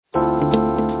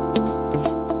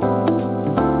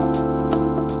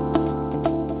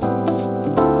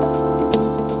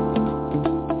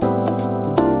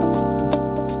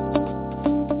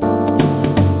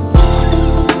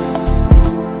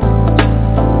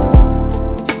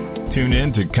tune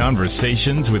in to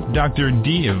Conversations with Dr.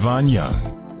 D. Yvonne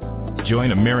Young.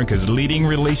 Join America's leading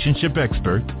relationship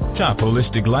expert, top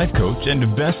holistic life coach,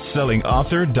 and best-selling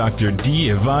author, Dr.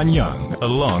 D. Yvonne Young,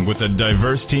 along with a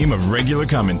diverse team of regular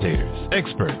commentators,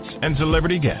 experts, and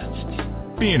celebrity guests.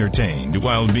 Be entertained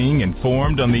while being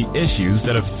informed on the issues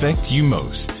that affect you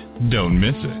most. Don't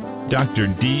miss it. Dr.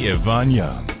 D. Yvonne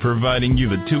Young, providing you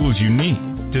the tools you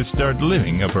need to start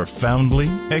living a profoundly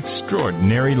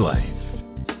extraordinary life.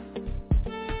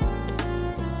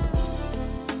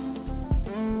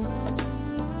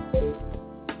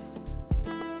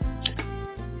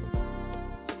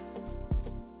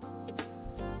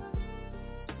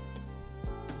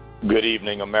 Good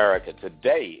evening, America.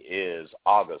 Today is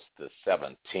August the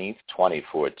 17th,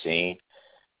 2014,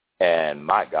 and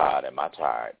my God, am I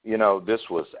tired. You know, this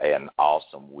was an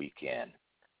awesome weekend.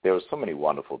 There were so many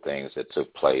wonderful things that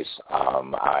took place.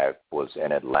 I was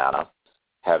in Atlanta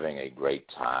having a great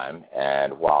time,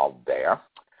 and while there,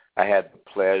 I had the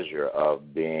pleasure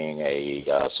of being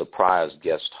a surprise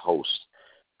guest host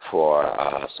for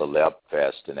Celeb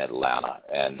Fest in Atlanta,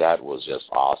 and that was just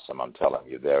awesome. I'm telling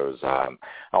you, there was. I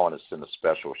want to send a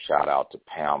special shout out to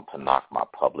Pam Panak, my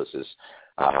publicist.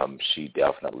 She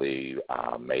definitely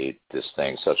made this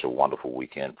thing such a wonderful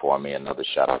weekend for me. Another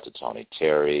shout out to Tony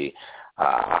Terry.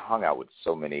 I hung out with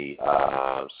so many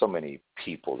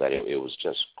people that it was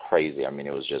just crazy. I mean,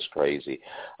 it was just crazy.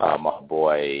 My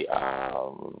boy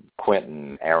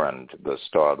Quentin Aaron, the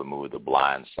star of the movie The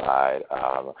Blind Side,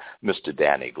 Mr.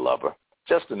 Danny Glover,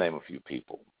 just to name a few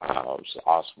people. It was an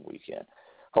awesome weekend.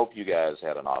 Hope you guys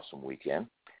had an awesome weekend.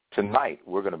 Tonight,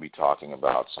 we're going to be talking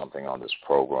about something on this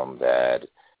program that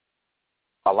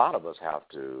a lot of us have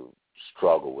to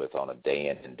struggle with on a day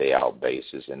in and day out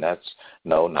basis, and that's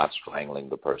not strangling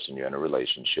the person you're in a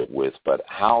relationship with, but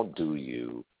how do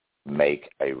you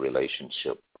make a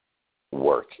relationship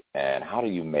work, and how do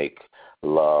you make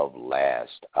love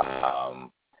last?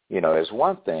 It's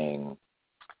one thing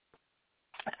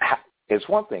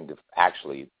to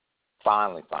actually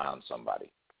finally find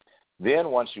somebody.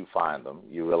 Then once you find them,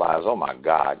 you realize, oh my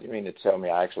God, you mean to tell me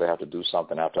I actually have to do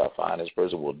something after I find this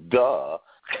person? Well, duh.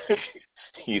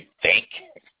 You think?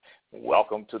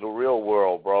 Welcome to the real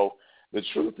world, bro. The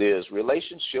truth is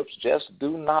relationships just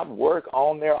do not work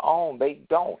on their own. They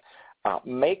don't.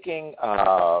 Making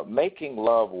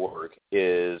love work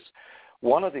is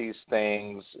one of these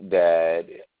things that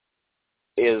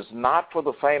is not for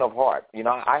the faint of heart. You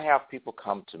know, I have people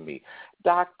come to me,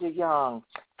 Dr. Young,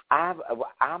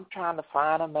 I'm trying to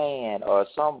find a man, or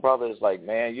some brother is like,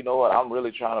 man, you know what, I'm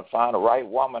really trying to find the right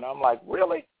woman. I'm like,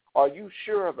 really? Are you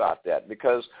sure about that?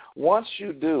 Because once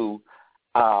you do,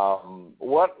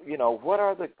 what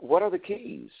are the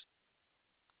keys?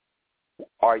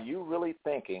 Are you really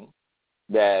thinking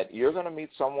that you're going to meet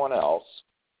someone else,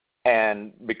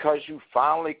 and because you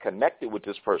finally connected with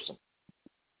this person,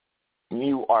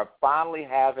 you are finally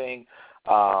having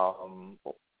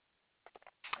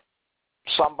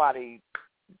somebody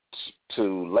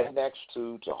to lay next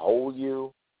to hold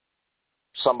you,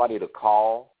 somebody to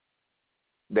call,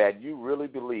 that you really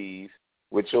believe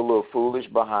with your little foolish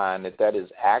behind that is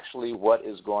actually what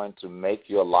is going to make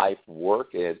your life work?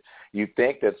 Is you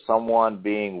think that someone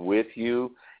being with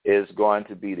you is going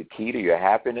to be the key to your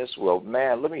happiness? Well,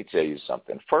 man, let me tell you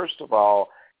something. First of all,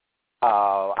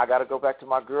 I got to go back to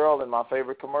my girl in my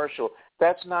favorite commercial.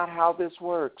 That's not how this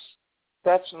works.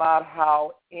 That's not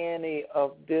how any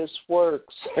of this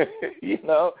works, and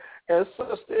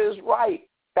sister is right.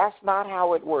 That's not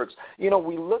how it works. We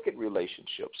look at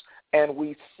relationships, and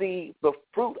we see the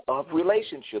fruit of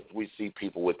relationships. We see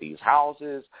people with these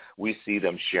houses. We see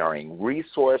them sharing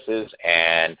resources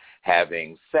and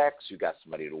having sex. You got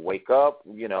somebody to wake up,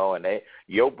 and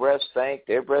your breath stank,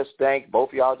 their breath stank. Both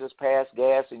of y'all just pass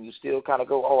gas, and you still kind of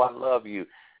go, oh, I love you.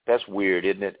 That's weird,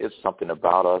 isn't it? It's something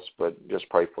about us, but just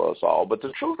pray for us all. But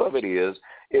the truth of it is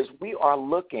we are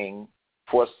looking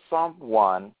for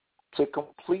someone to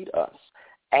complete us.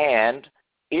 And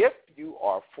if you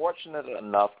are fortunate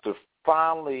enough to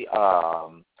finally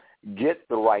get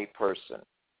the right person,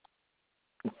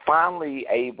 finally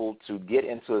able to get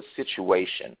into a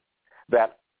situation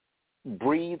that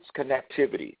breeds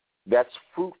connectivity, that's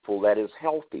fruitful, that is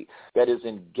healthy, that is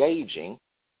engaging,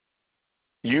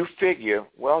 you figure,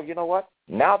 well, you know what?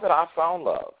 Now that I found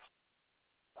love,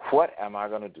 what am I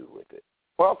going to do with it?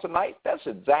 Well, tonight, that's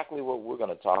exactly what we're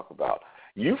going to talk about.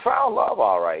 You found love,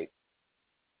 all right.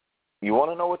 You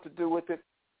want to know what to do with it?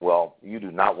 Well, you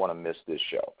do not want to miss this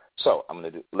show. So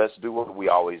let's do what we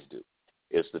always do.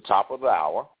 It's the top of the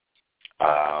hour.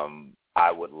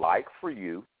 I would like for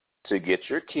you to get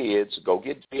your kids, go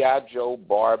get G.I. Joe,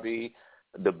 Barbie,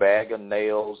 the bag of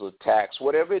nails, or tacks,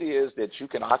 whatever it is that you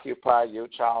can occupy your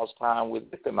child's time with,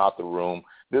 get them out the room.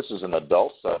 This is an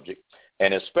adult subject,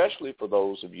 and especially for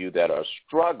those of you that are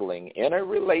struggling in a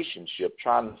relationship,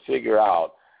 trying to figure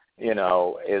out,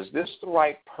 is this the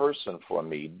right person for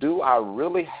me? Do I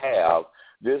really have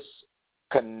this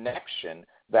connection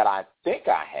that I think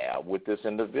I have with this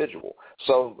individual?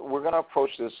 So we're going to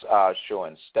approach this show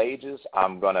in stages.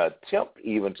 I'm going to attempt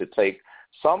even to take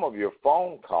some of your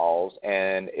phone calls,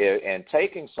 and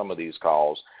taking some of these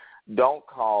calls, do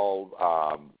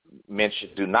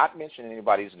not mention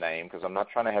anybody's name, because I'm not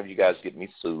trying to have you guys get me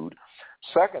sued.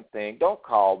 Second thing, don't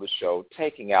call the show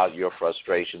taking out your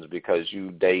frustrations because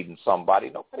you dating somebody.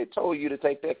 Nobody told you to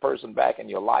take that person back in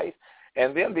your life.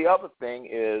 And then the other thing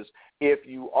is, if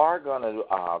you are going to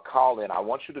call in, I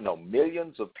want you to know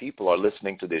millions of people are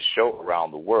listening to this show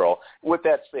around the world. With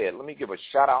that said, let me give a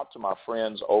shout-out to my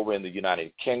friends over in the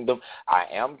United Kingdom. I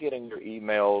am getting your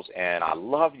emails, and I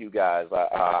love you guys.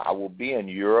 I will be in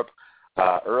Europe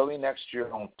early next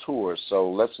year on tour,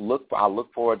 so I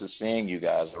look forward to seeing you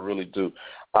guys. I really do.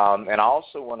 And I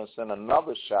also want to send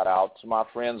another shout-out to my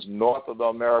friends north of the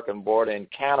American border in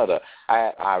Canada.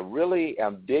 I really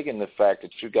am digging the fact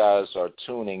that you guys are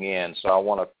tuning in, so I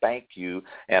want to thank you.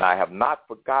 And I have not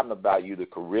forgotten about you, the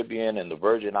Caribbean and the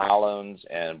Virgin Islands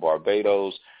and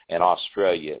Barbados and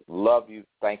Australia. Love you.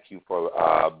 Thank you for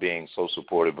being so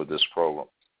supportive of this program.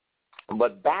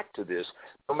 But back to this,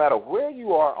 no matter where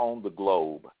you are on the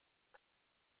globe,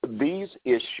 these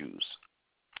issues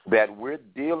that we're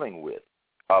dealing with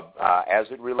as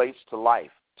it relates to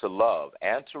life, to love,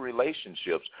 and to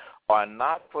relationships are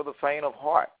not for the faint of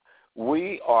heart.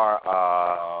 We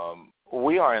are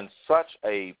in such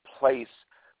a place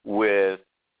with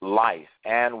life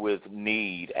and with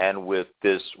need and with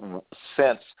this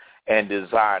sense and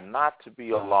desire not to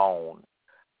be alone.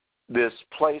 This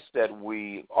place that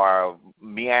we are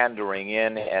meandering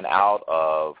in and out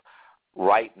of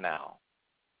right now,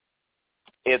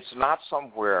 it's not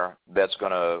somewhere that's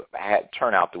going to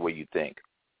turn out the way you think.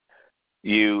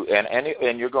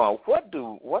 And you're going,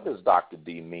 what does Dr.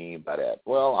 D mean by that?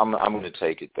 Well, I'm going to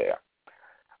take it there.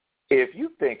 If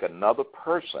you think another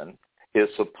person is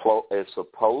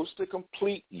supposed to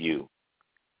complete you,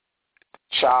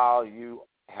 child, you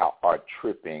are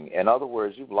tripping. In other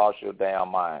words, you've lost your damn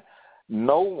mind.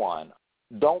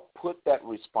 Don't put that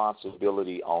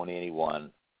responsibility on anyone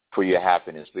for your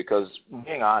happiness, because,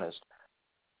 being honest,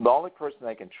 the only person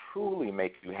that can truly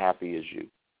make you happy is you.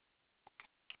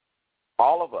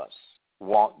 All of us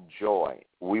want joy.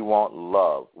 We want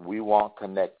love. We want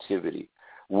connectivity.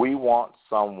 We want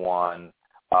someone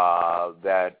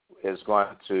that is going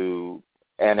to,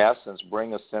 in essence,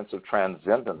 bring a sense of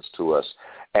transcendence to us.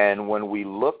 And when we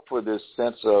look for this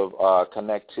sense of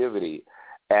connectivity,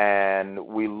 and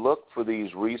we look for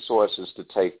these resources to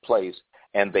take place,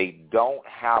 and they don't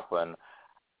happen,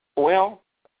 well,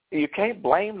 you can't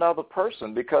blame the other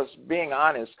person, because, being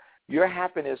honest, your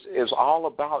happiness is all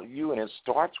about you, and it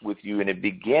starts with you, and it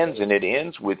begins and it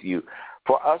ends with you.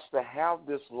 For us to have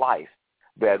this life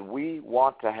that we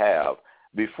want to have,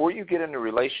 before you get in a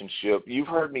relationship, you've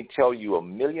heard me tell you a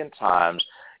million times,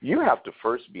 you have to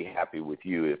first be happy with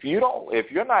you. If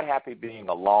you're not happy being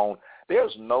alone,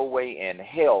 there's no way in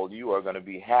hell you are going to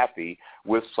be happy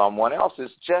with someone else.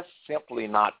 It's just simply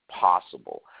not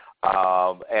possible.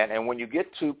 And when you get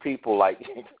two people like,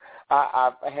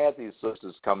 I've had these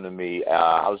sisters come to me.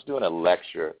 I was doing a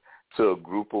lecture to a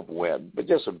group of women, but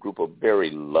just a group of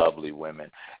very lovely women.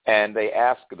 And they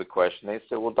asked the question, they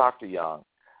said, well, Dr. Young,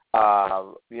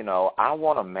 I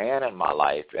want a man in my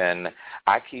life, and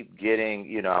I keep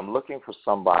getting, I'm looking for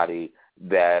somebody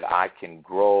that I can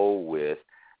grow with,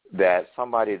 that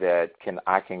somebody that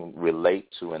I can relate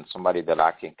to, and somebody that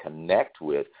I can connect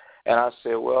with. And I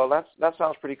said, well, that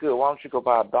sounds pretty good. Why don't you go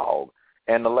buy a dog?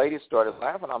 And the lady started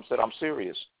laughing. I said, I'm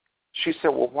serious. She said,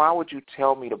 well, why would you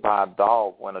tell me to buy a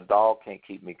dog when a dog can't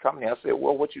keep me company? I said,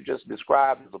 well, what you just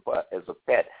described is a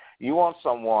pet. You want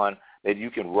someone that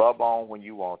you can rub on when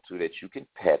you want to, that you can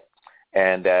pet,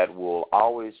 and that will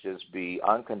always just be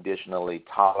unconditionally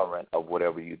tolerant of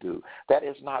whatever you do. That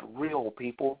is not real,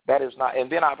 people. That is not.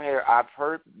 And then I've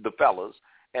heard the fellas,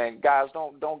 and guys,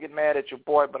 don't get mad at your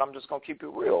boy, but I'm just going to keep it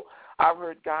real. I've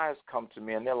heard guys come to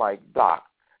me, and they're like, Doc,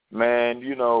 man,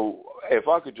 if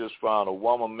I could just find a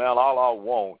woman, man, all I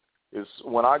want is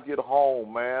when I get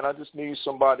home, man, I just need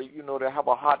somebody, to have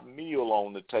a hot meal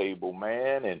on the table,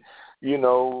 man, and,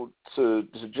 to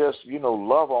just,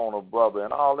 love on a brother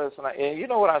and all this. And you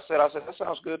know what I said? I said, that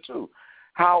sounds good too.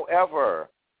 However,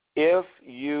 if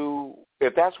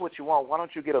that's what you want, why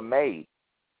don't you get a maid?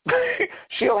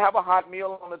 She'll have a hot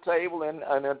meal on the table and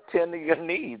attend to your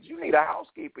needs. You need a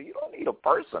housekeeper. You don't need a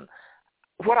person.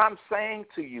 What I'm saying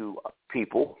to you,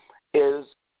 people, is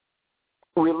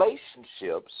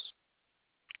relationships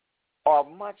are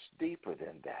much deeper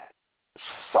than that,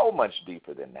 so much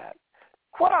deeper than that.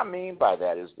 What I mean by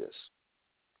that is this.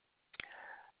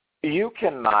 You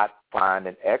cannot find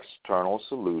an external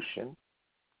solution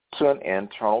to an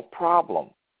internal problem.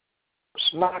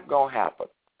 It's not going to happen.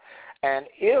 And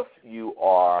if you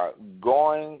are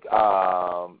going,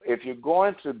 if you're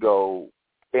going to go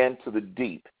into the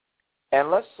deep, and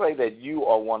let's say that you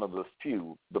are one of the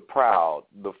few, the proud,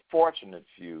 the fortunate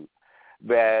few,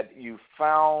 that you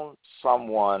found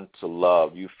someone to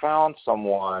love, you found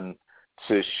someone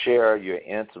to share your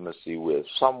intimacy with,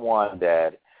 someone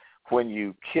that when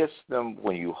you kiss them,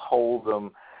 when you hold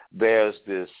them, there's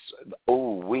this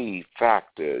ooh-wee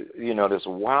factor, this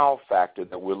wow factor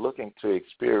that we're looking to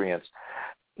experience.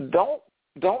 Don't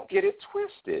get it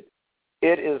twisted.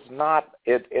 It is not.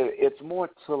 It's more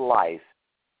to life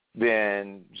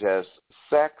than just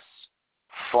sex,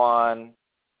 fun,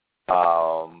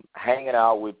 hanging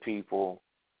out with people,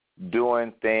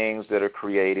 doing things that are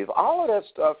creative. All of that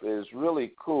stuff is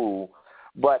really cool,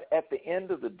 but at the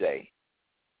end of the day,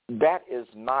 that is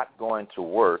not going to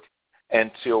work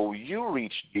until you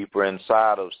reach deeper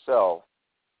inside of self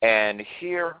and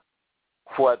hear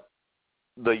what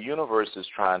the universe is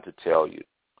trying to tell you.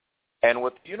 And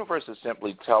what the universe is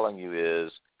simply telling you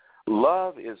is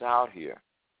love is out here,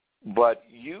 but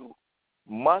you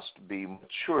must be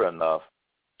mature enough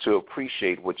to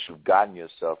appreciate what you've gotten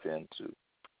yourself into.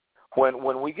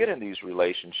 When we get in these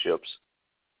relationships,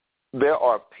 there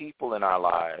are people in our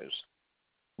lives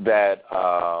that,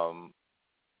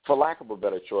 for lack of a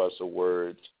better choice of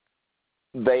words,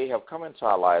 they have come into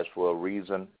our lives for a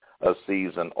reason, a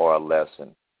season, or a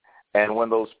lesson. And when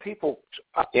those people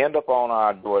end up on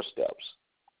our doorsteps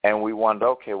and we wonder,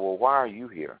 okay, well, why are you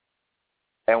here?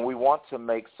 And we want to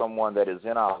make someone that is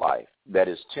in our life, that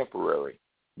is temporary,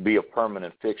 be a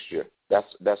permanent fixture,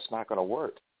 that's not going to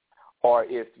work. Or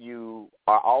if you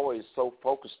are always so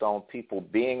focused on people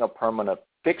being a permanent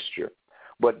fixture,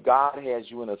 but God has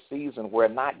you in a season where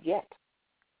not yet.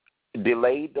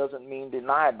 Delayed doesn't mean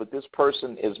denied, but this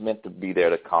person is meant to be there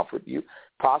to comfort you,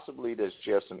 possibly to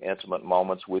share some intimate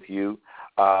moments with you,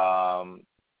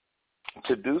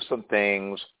 to do some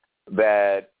things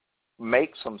that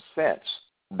make some sense,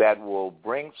 that will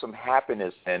bring some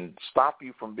happiness and stop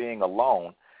you from being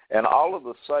alone. And all of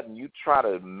a sudden you try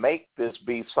to make this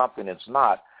be something it's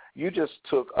not. You just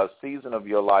took a season of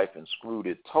your life and screwed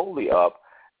it totally up.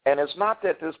 And it's not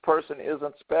that this person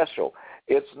isn't special.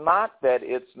 It's not that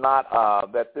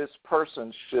that this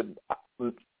person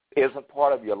isn't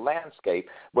part of your landscape,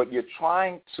 but you're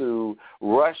trying to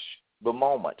rush the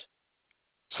moment.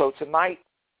 So tonight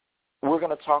we're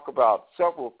going to talk about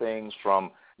several things,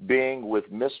 from being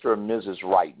with Mr. and Mrs.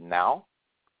 Right now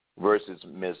versus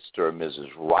Mr. and Mrs.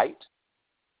 Right.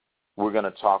 We're going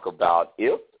to talk about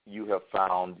if you have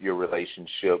found your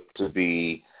relationship to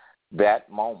be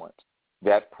that moment,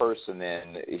 that person,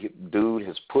 and dude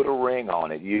has put a ring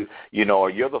on it. Or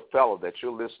you're the fellow that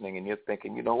you're listening and you're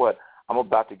thinking, you know what, I'm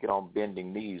about to get on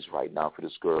bending knees right now for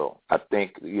this girl. I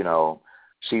think,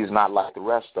 she's not like the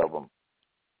rest of them.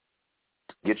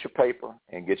 Get your paper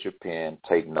and get your pen,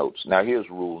 take notes. Now, here's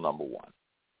rule number one.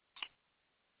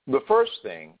 The first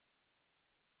thing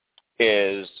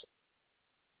is,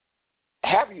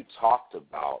 have you talked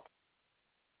about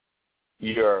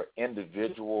your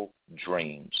individual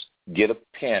dreams? Get a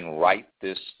pen, write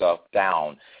this stuff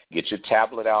down. Get your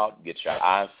tablet out, get your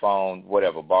iPhone,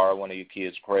 whatever. Borrow one of your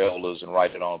kids' Crayolas and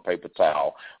write it on a paper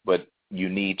towel. But you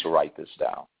need to write this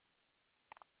down.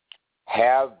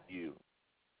 Have you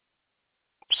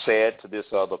said to this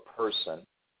other person,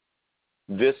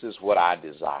 this is what I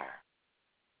desire.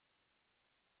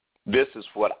 This is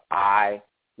what I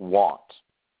want.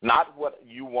 Not what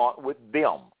you want with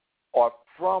them or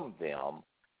from them.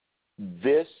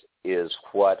 This is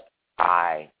what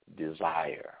I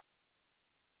desire.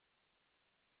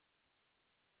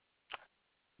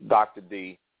 Dr.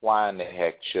 D, why in the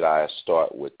heck should I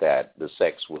start with that? The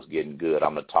sex was getting good.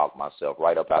 I'm going to talk myself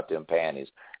right up out them panties.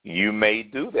 You may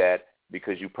do that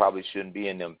because you probably shouldn't be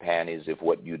in them panties if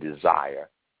what you desire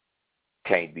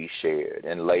can't be shared.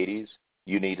 And ladies,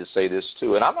 you need to say this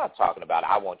too. And I'm not talking about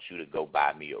I want you to go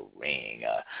buy me a ring,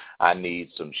 I need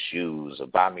some shoes, or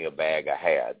buy me a bag of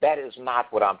hair. That is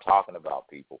not what I'm talking about,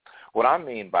 people. What I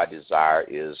mean by desire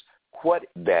is what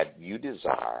that you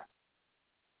desire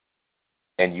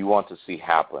and you want to see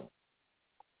happen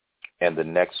in the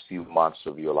next few months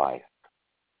of your life.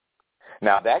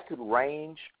 Now, that could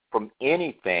range from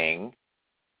anything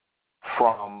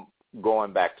from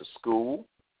going back to school,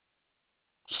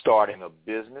 starting a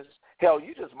business. Hell,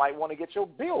 you just might want to get your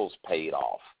bills paid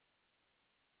off.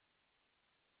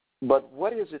 But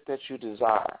what is it that you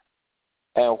desire?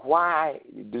 And why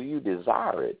do you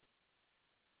desire it?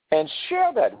 And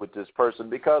share that with this person,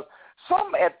 because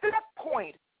at that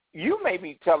point, you may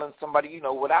be telling somebody,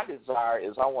 what I desire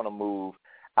is I want to move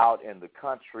out in the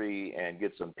country and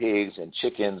get some pigs and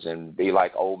chickens and be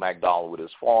like old MacDonald with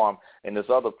his farm. And this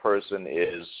other person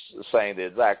is saying the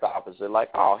exact opposite, like,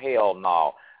 oh, hell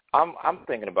no. I'm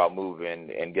thinking about moving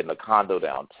and getting a condo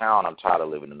downtown. I'm tired of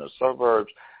living in the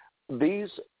suburbs. These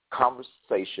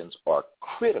conversations are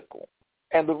critical.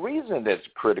 And the reason that's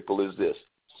critical is this.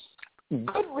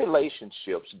 Good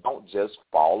relationships don't just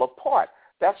fall apart.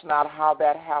 That's not how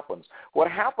that happens.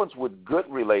 What happens with good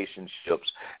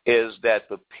relationships is that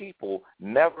the people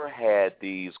never had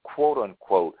these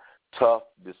quote-unquote tough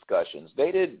discussions.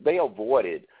 They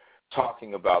avoided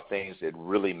talking about things that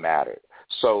really mattered.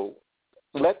 So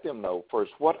let them know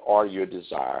first, what are your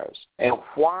desires and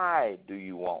why do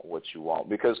you want what you want?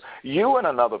 Because you and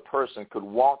another person could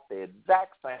want the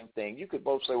exact same thing. You could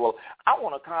both say, well, I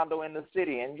want a condo in the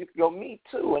city, and you could go, me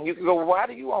too. And you could go, why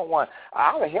do you want one?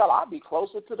 I'll be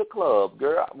closer to the club,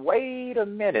 girl. Wait a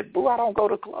minute, boo, I don't go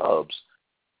to clubs.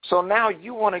 So now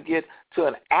you want to get to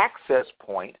an access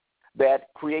point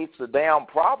that creates a damn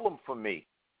problem for me.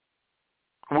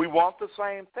 We want the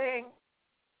same thing.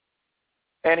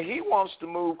 And he wants to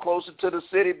move closer to the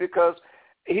city because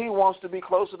he wants to be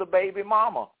closer to baby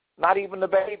mama. Not even the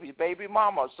baby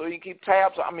mama. So you keep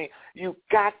tabs. I mean, you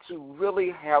got to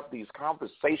really have these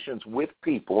conversations with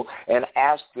people and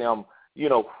ask them,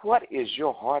 what is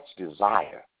your heart's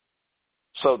desire?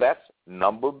 So that's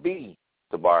number B,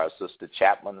 to borrow Sister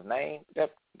Chapman's name.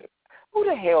 Who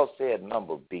the hell said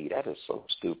number B? That is so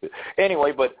stupid.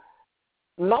 Anyway, but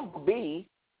number B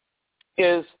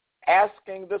is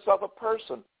asking this other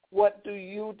person, what do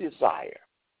you desire?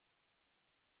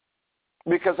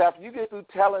 Because after you get through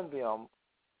telling them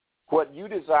what you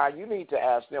desire, you need to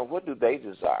ask them, what do they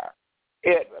desire?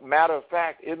 Matter of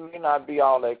fact, it may not be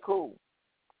all that cool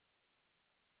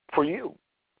for you.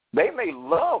 They may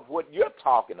love what you're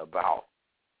talking about,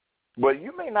 but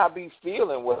you may not be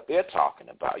feeling what they're talking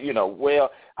about. Well,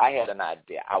 I had an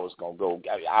idea. I was going to go,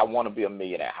 I want to be a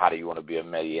millionaire. How do you want to be a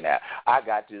millionaire? I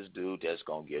got this dude that's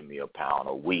going to give me a pound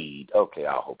of weed. Okay,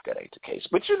 I hope that ain't the case.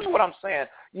 But you know what I'm saying?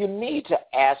 You need to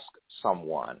ask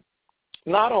someone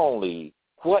not only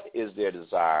what is their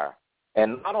desire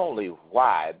and not only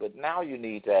why, but now you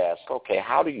need to ask, okay,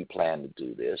 how do you plan to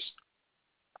do this?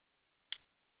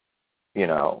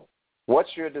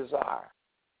 What's your desire?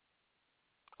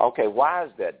 Okay, why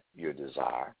is that your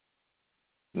desire?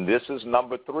 This is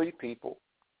number 3, people.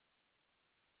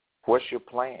 What's your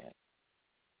plan?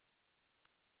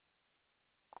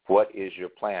 What is your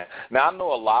plan? Now, I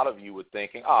know a lot of you were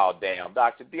thinking, oh, damn,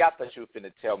 Dr. D, I thought you were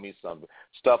going to tell me some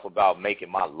stuff about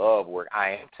making my love work. I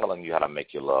am telling you how to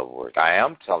make your love work. I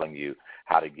am telling you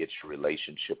how to get your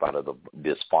relationship out of the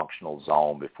dysfunctional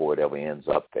zone before it ever ends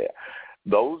up there.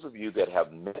 Those of you that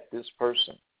have met this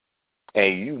person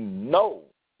and you know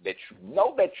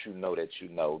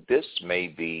this may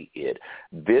be it.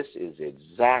 This is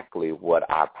exactly what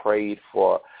I prayed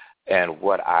for and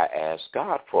what I asked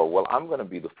God for. Well, I'm going to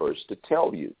be the first to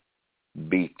tell you.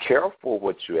 Be careful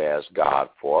what you ask God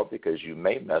for because you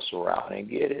may mess around and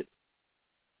get it.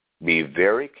 Be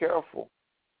very careful.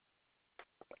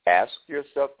 Ask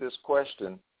yourself this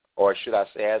question, or should I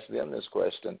say ask them this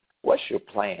question, what's your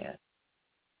plan?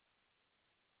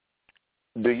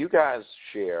 Do you guys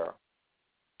share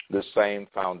the same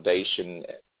foundation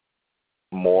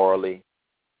morally?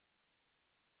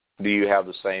 Do you have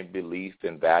the same belief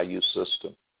and value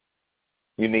system?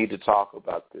 You need to talk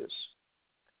about this.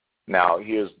 Now,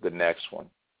 here's the next one.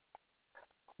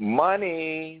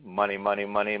 Money, money, money,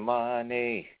 money,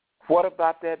 money. What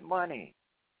about that money?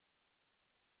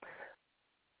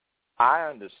 I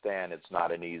understand it's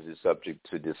not an easy subject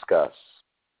to discuss.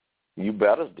 You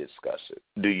better discuss it.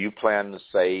 Do you plan to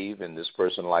save and this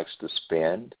person likes to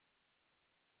spend?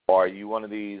 Or are you one of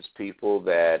these people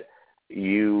that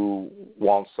you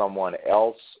want someone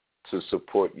else to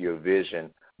support your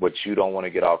vision, but you don't want to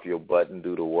get off your butt and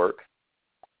do the work?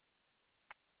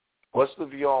 What's the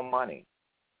view on money?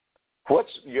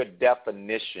 What's your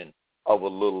definition of a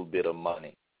little bit of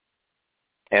money?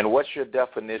 And what's your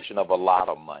definition of a lot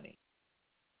of money?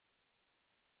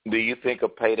 Do you think a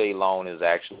payday loan is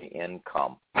actually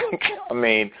income? I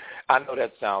mean, I know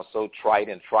that sounds so trite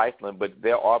and trifling, but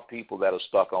there are people that are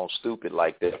stuck on stupid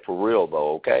like that for real,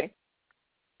 though, okay?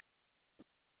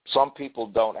 Some people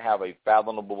don't have a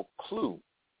fathomable clue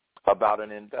about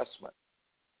an investment.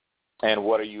 And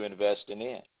what are you investing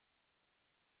in?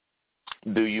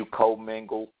 Do you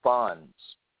commingle funds?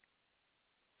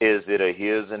 Is it a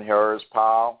his and hers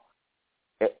pile,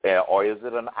 or is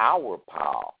it an our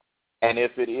pile? And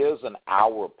if it is an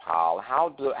our pile,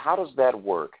 how does that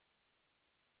work?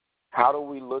 How do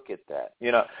we look at that?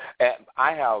 You know,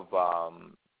 I have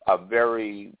a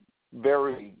very,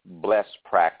 very blessed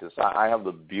practice. I have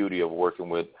the beauty of working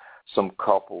with some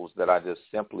couples that I just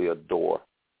simply adore.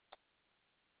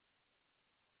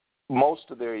 Most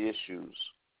of their issues,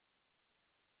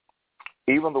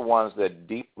 even the ones that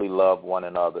deeply love one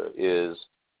another, is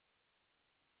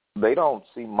they don't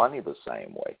see money the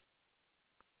same way.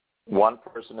 One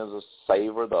person is a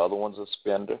saver, the other one's a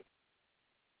spender.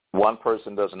 One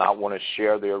person does not want to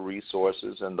share their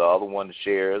resources, and the other one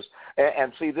shares.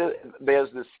 And see, there's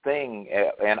this thing,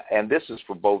 and this is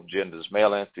for both genders,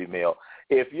 male and female.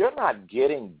 If you're not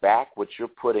getting back what you're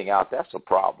putting out, that's a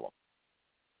problem.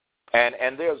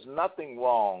 And there's nothing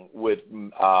wrong with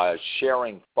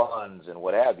sharing funds and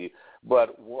what have you,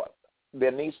 but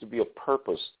there needs to be a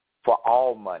purpose for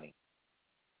all money.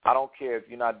 I don't care if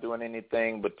you're not doing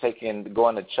anything but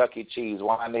going to Chuck E. Cheese.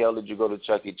 Why in the hell did you go to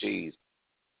Chuck E. Cheese?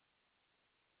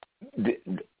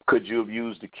 Could you have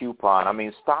used the coupon? I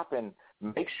mean, stop and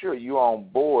make sure you're on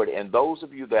board. And those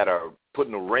of you that are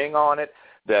putting a ring on it,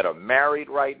 that are married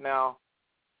right now,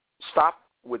 stop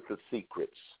with the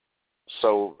secrets.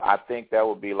 So I think that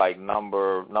would be like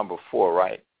number 4,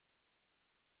 right?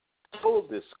 Full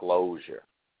disclosure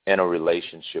in a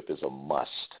relationship is a must.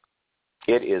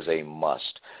 It is a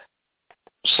must.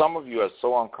 Some of you are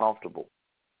so uncomfortable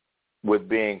with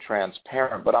being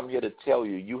transparent, but I'm here to tell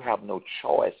you, you have no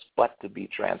choice but to be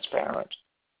transparent.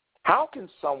 How can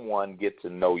someone get to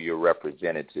know your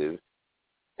representative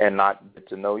and not get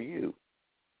to know you?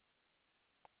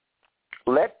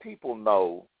 Let people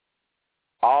know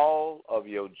all of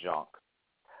your junk.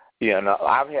 You know,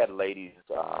 I've had ladies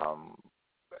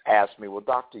ask me, well,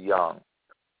 Dr. Young,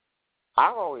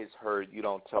 I've always heard you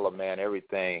don't tell a man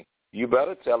everything. You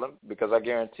better tell him, because I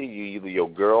guarantee you either your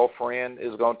girlfriend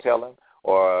is going to tell him,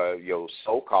 or your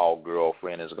so-called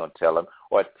girlfriend is going to tell him,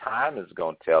 or time is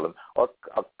going to tell him, or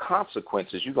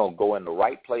consequences. You're going to go in the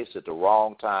right place at the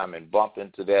wrong time and bump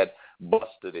into that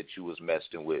buster that you was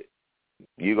messing with.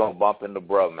 You're going to bump into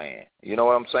bruh man. You know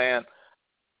what I'm saying?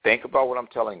 Think about what I'm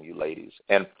telling you, ladies.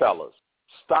 And fellas,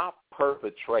 stop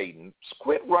perpetrating.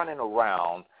 Quit running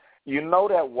around. You know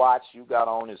that watch you got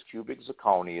on is cubic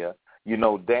zirconia. You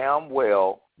know damn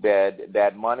well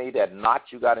that money, that knot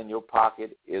you got in your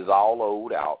pocket is all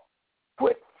owed out.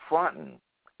 Quit fronting.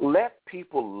 Let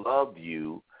people love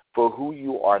you for who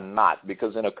you are not,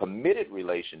 because in a committed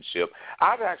relationship,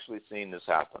 I've actually seen this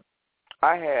happen.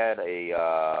 I had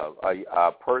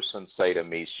a person say to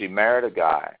me, she married a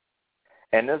guy,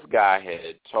 and this guy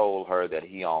had told her that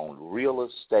he owned real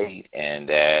estate and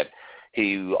that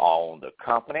he owned a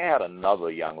company. I had another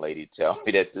young lady tell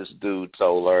me that this dude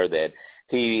told her that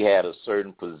he had a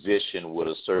certain position with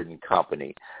a certain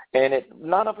company. And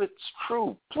none of it's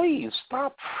true. Please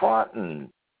stop fronting.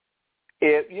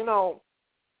 And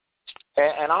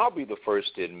I'll be the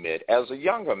first to admit, as a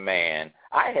younger man,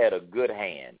 I had a good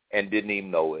hand and didn't even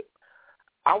know it.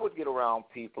 I would get around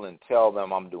people and tell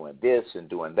them I'm doing this and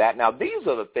doing that. Now, these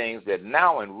are the things that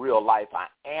now in real life I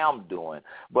am doing.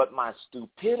 But my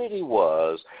stupidity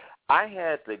was I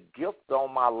had the gift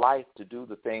on my life to do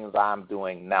the things I'm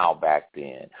doing now back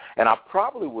then. And I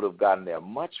probably would have gotten there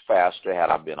much faster had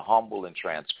I been humble and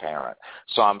transparent.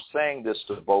 So I'm saying this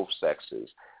to both sexes.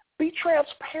 Be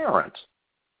transparent.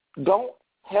 Don't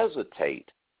hesitate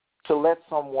to let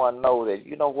someone know that,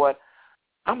 you know what,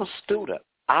 I'm a student.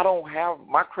 I don't have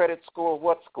my credit score.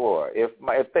 What score?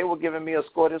 If they were giving me a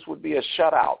score, this would be a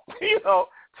shutout.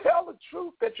 Tell the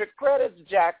truth that your credit's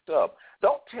jacked up.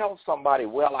 Don't tell somebody,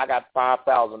 well, I got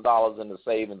 $5,000 in the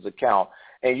savings account,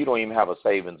 and you don't even have a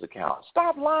savings account.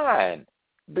 Stop lying.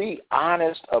 Be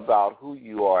honest about who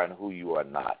you are and who you are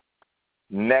not.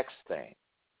 Next thing,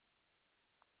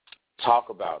 talk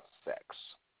about sex.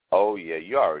 Oh, yeah,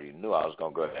 you already knew I was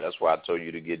going to go ahead. That's why I told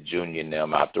you to get Junior and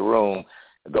them out the room.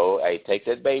 Go, hey, take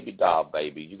that baby doll,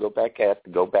 baby. You go back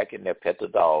in there, pet the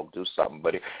dog, do something.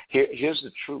 But here's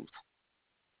the truth.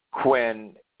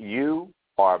 When you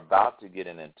are about to get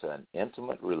into an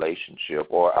intimate relationship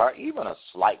or even a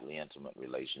slightly intimate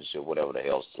relationship, whatever the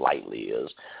hell slightly is,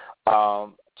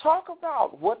 talk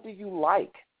about what do you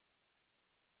like.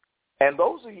 And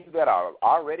those of you that are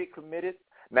already committed,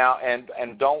 now, and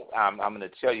don't, I'm going to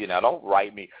tell you now, don't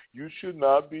write me, you should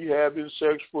not be having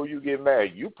sex before you get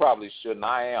married. You probably shouldn't.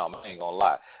 I am. I ain't going to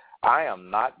lie. I am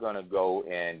not going to go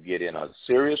and get in a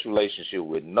serious relationship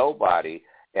with nobody,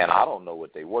 and I don't know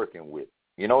what they're working with.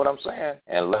 You know what I'm saying?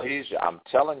 And ladies, I'm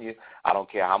telling you, I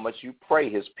don't care how much you pray,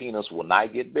 his penis will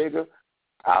not get bigger.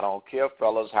 I don't care,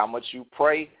 fellas, how much you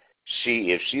pray.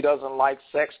 If she doesn't like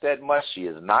sex that much, she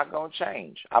is not going to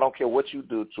change. I don't care what you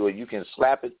do to her. You can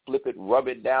slap it, flip it, rub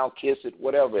it down, kiss it,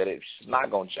 whatever. She's not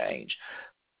going to change.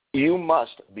 You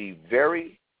must be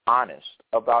very honest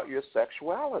about your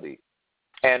sexuality.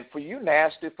 And for you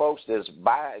nasty folks that's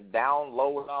down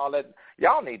low and all that,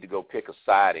 y'all need to go pick a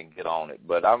side and get on it.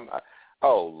 But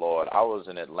oh, Lord, I was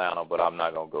in Atlanta, but I'm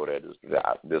not going to go there.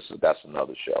 That's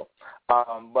another show.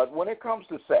 But when it comes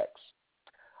to sex,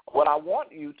 what I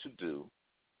want you to do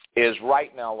is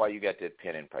right now, while you got that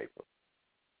pen and paper,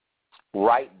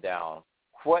 write down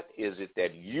what is it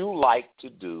that you like to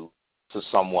do to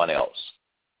someone else.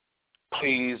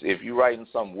 Please, if you're writing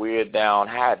something weird down,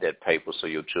 hide that paper so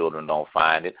your children don't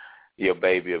find it. Your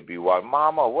baby will be like,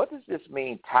 Mama, what does this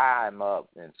mean, tie him up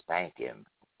and spank him?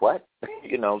 What?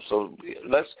 So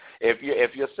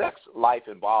if your sex life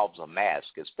involves a mask,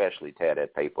 especially tear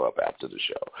that paper up after the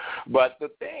show. But the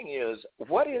thing is,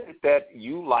 what is it that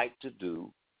you like to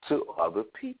do to other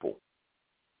people?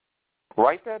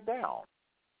 Write that down.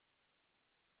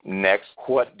 Next,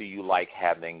 what do you like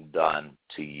having done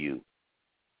to you?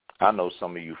 I know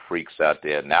some of you freaks out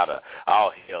there now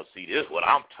see, this is what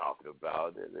I'm talking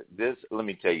about. Let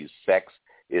me tell you, sex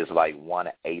is like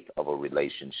 1/8 of a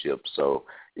relationship. So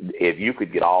if you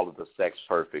could get all of the sex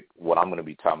perfect, what I'm going to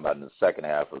be talking about in the second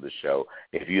half of the show,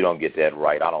 if you don't get that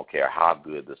right, I don't care how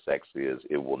good the sex is,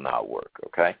 it will not work,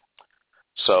 okay?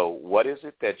 So what is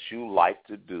it that you like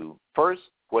to do? First,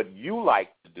 what you like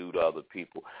to do to other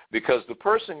people, because the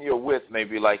person you're with may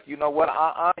be like, you know what,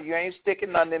 you ain't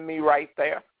sticking nothing in me right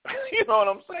there. You know what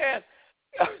I'm saying?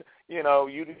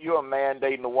 You're a man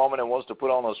dating a woman that wants to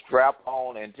put on a strap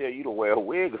on and tell you to wear a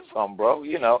wig or something, bro.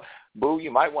 Boo,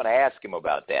 you might want to ask him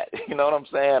about that. You know what I'm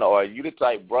saying? Or you the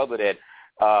type brother that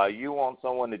you want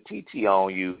someone to TT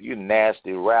on you, you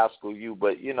nasty rascal, you.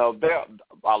 But, there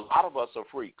a lot of us are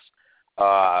freaks.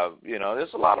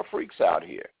 There's a lot of freaks out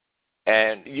here.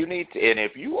 And and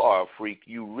if you are a freak,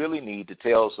 you really need to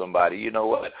tell somebody, you know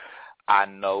what, I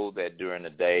know that during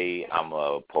the day I'm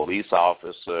a police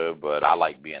officer, but I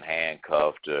like being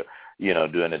handcuffed. Or,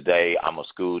 during the day I'm a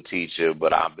school teacher,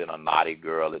 but I've been a naughty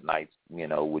girl at night.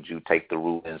 Would you take the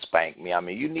root and spank me? I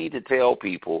mean, you need to tell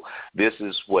people this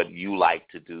is what you like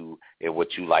to do and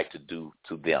what you like to do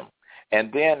to them.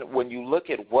 And then when you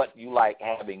look at what you like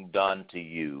having done to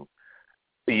you,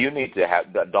 you need to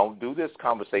don't do this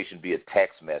conversation via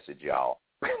text message, y'all.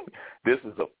 This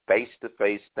is a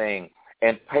face-to-face thing.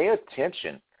 And pay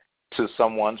attention to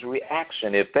someone's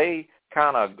reaction. If they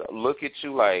kind of look at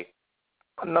you like,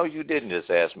 no, you didn't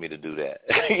just ask me to do that.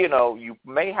 You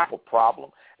may have a problem.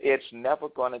 It's never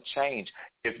going to change.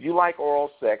 If you like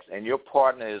oral sex and your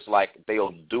partner is like,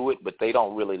 they'll do it, but they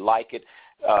don't really like it,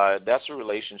 that's a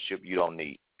relationship you don't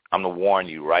need. I'm going to warn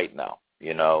you right now.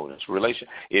 It's relation.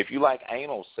 If you like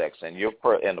anal sex and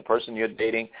and the person you're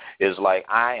dating is like,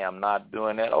 I am not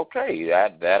doing that, okay,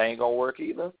 that ain't going to work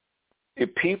either.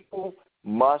 If people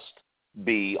must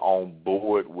be on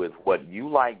board with what you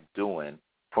like doing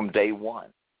from day one.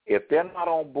 If they're not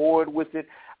on board with it,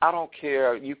 I don't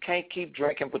care. You can't keep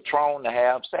drinking Patron to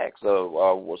have sex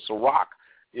or Ciroc,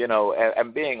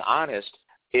 and being honest,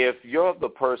 if you're the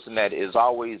person that is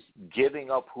always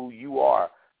giving up who you are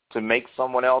to make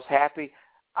someone else happy,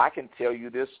 I can tell you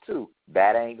this too.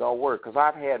 That ain't going to work, because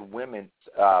I've had women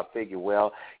figure,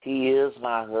 well, he is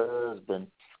my husband.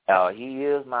 He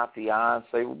is my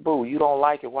fiance. Boo, you don't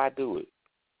like it, why do it?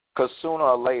 Because sooner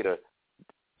or later,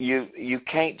 you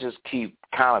can't just keep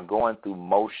kind of going through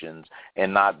motions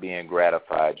and not being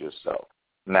gratified yourself.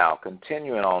 Now,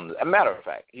 continuing on, a matter of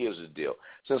fact, here's the deal.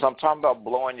 Since I'm talking about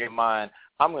blowing your mind,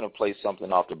 I'm going to play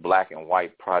something off the Black and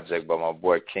White Project by my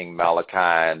boy King Malachi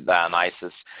and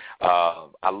Dionysus.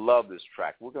 I love this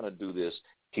track. We're going to do this.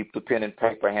 Keep the pen and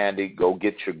paper handy. Go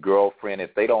get your girlfriend.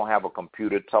 If they don't have a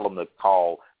computer, tell them to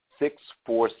call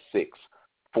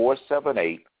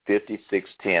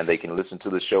 646-478-5610. They can listen to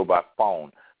the show by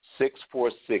phone,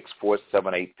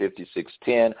 646-478-5610.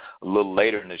 A little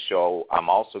later in the show, I'm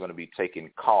also going to be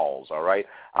taking calls, all right?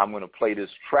 I'm going to play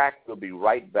this track. We'll be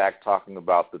right back talking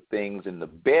about the things in the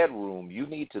bedroom you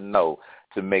need to know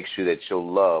to make sure that your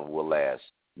love will last.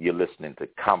 You're listening to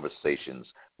Conversations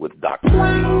with Dr.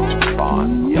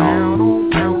 Vaughn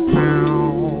Young.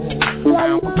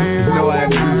 No, I have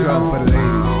to do something for the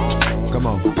ladies. Come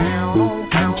on.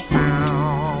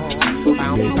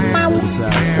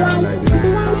 Like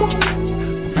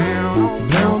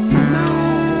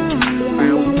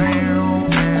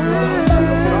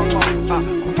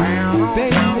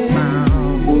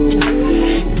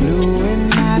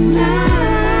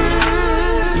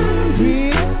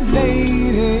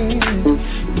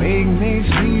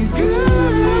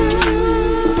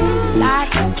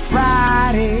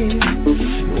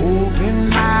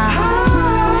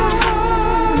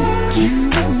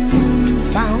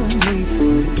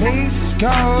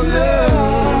called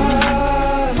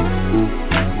love.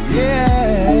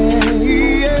 Yeah,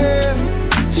 yeah.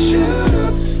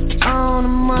 On a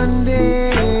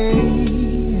Monday,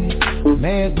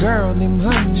 met a girl named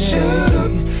Honey.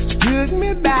 Took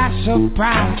me by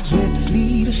surprise with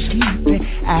little sleepy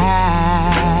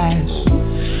eyes.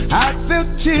 I felt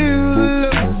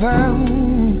too love.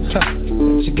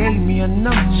 She gave me a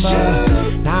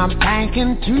number. Now I'm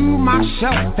thinking to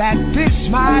myself that this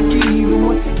might be the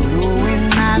one blowing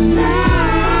my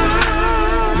mind.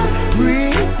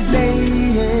 Pretty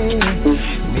lady,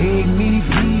 make me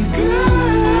feel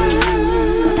good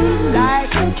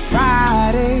like a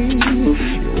Friday. You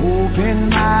open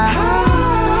my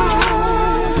heart.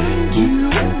 You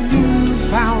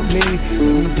found me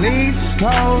in a place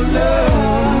called love.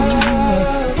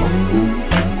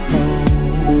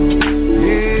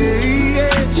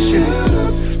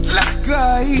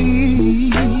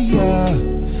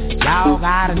 Y'all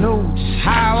gotta know just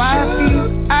how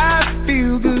I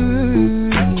feel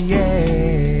good,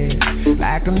 yeah,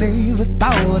 like I never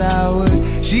thought I would.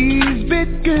 She's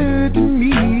been good to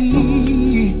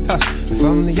me,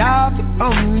 from the yard to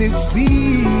on the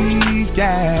sea,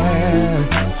 yeah.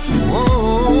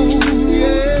 Oh,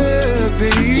 yeah,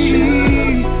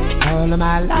 baby. All of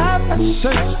my life I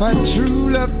searched for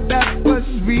true love that was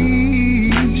real.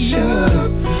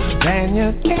 Then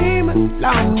you came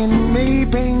along and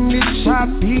made pain this sharp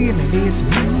pain and it's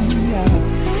me.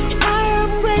 I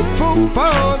am grateful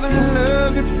for the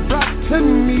love you brought to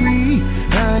me.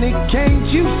 Honey, can't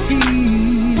you see?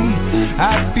 I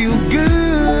feel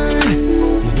good,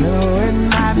 blowing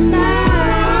my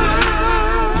mind.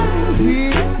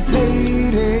 Pretty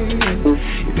lady, you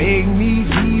make me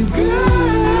feel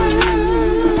good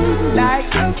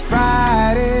like a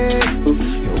Friday.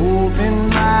 You open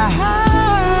my heart.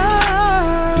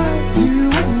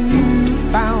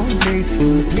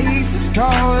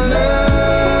 Call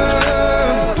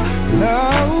love,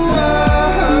 love,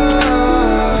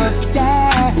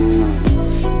 yeah.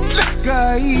 Look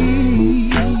at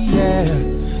yeah.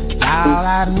 Y'all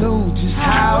gotta know just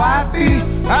how I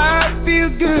feel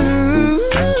good,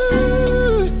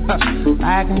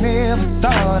 like I never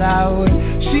thought I would.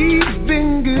 She's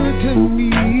been good to me.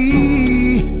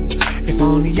 If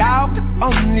only y'all could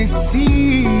only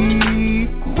see.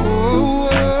 Oh,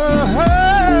 oh, oh.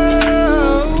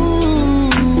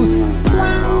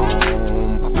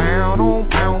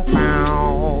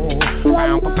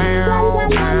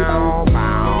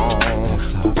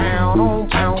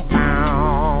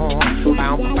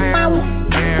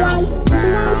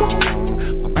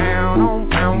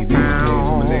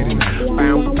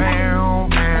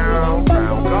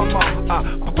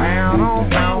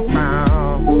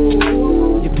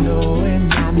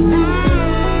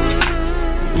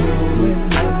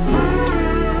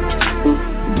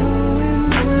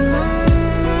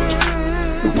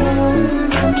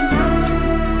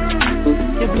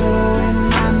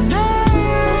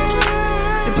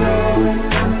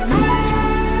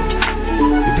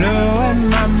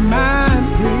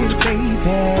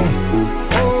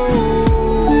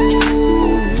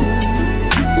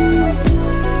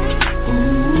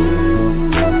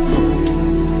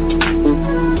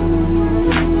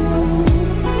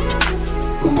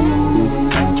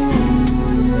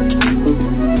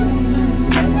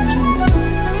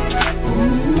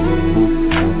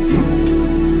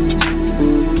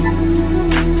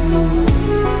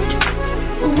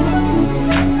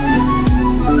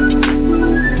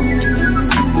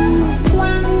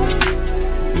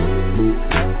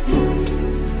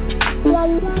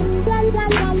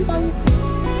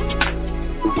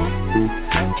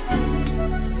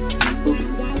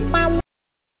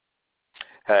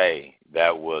 Hey,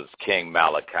 that was King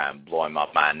Malachi blowing my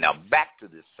mind. Now back to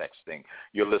this sex thing.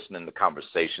 You're listening to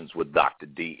Conversations with Dr.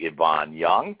 D. Yvonne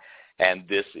Young, and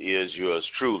this is yours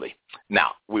truly.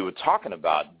 Now, we were talking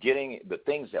about getting the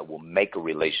things that will make a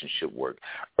relationship work.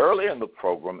 Earlier in the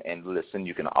program, and listen,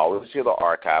 you can always hear the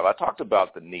archive, I talked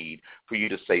about the need for you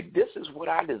to say, this is what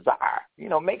I desire. You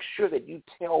know, make sure that you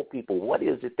tell people what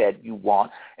is it that you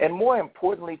want, and more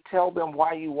importantly, tell them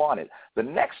why you want it. The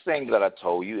next thing that I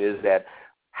told you is that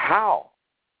how.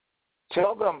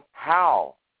 Tell them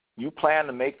how you plan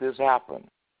to make this happen.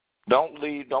 Don't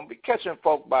be catching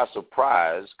folk by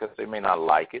surprise because they may not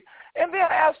like it. And then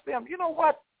ask them, you know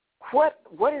what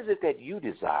is it that you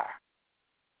desire?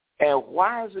 And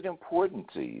why is it important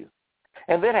to you?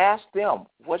 And then ask them,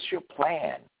 what's your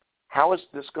plan? How is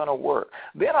this going to work?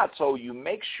 Then I told you,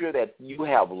 make sure that you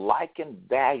have likened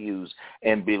values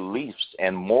and beliefs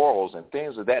and morals and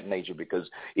things of that nature, because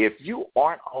if you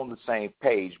aren't on the same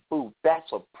page, boo, that's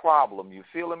a problem. You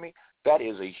feeling me? That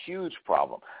is a huge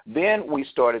problem. Then we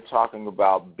started talking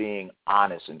about being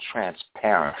honest and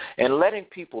transparent and letting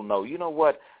people know, you know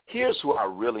what, here's who I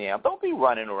really am. Don't be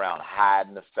running around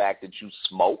hiding the fact that you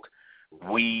smoke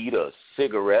weed or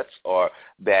cigarettes, or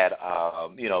that,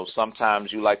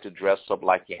 sometimes you like to dress up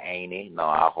like your auntie. No,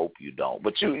 I hope you don't.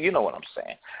 But you know what I'm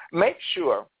saying. Make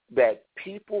sure that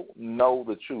people know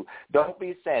the truth. Don't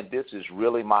be saying this is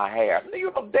really my hair. You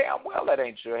know damn well that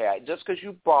ain't your hair. Just because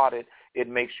you bought it, it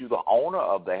makes you the owner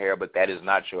of the hair, but that is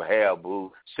not your hair,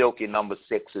 boo. Silky number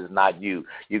 6 is not you.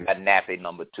 You got nappy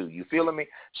number 2. You feeling me?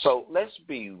 So let's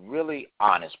be really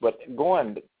honest. But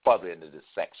going further into the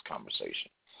sex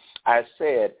conversation, I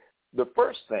said the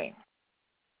first thing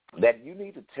that you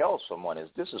need to tell someone is,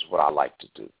 this is what I like to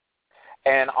do.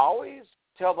 And always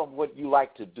tell them what you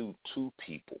like to do to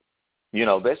people.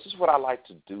 This is what I like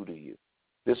to do to you.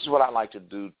 This is what I like to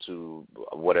do to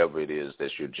whatever it is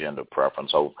that's your gender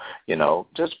preference. So,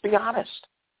 just be honest.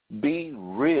 Be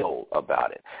real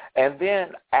about it. And then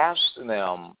ask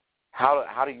them,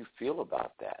 how do you feel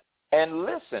about that? And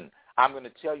listen, I'm going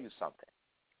to tell you something.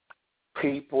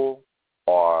 People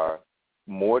are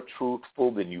more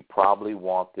truthful than you probably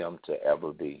want them to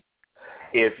ever be.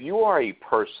 If you are a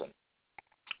person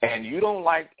and you don't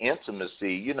like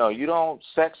intimacy,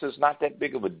 sex is not that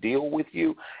big of a deal with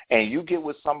you, and you get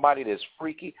with somebody that's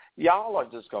freaky, y'all are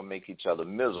just going to make each other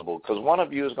miserable, because one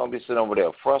of you is going to be sitting over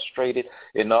there frustrated,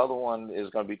 and the other one is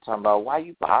going to be talking about, why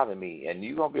you bothering me? And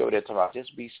you're going to be over there talking about,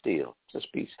 just be still.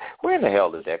 Where in the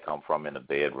hell did that come from in the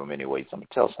bedroom anyway? Somebody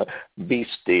tells me, be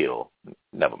still.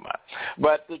 Never mind.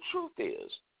 But the truth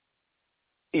is,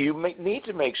 you need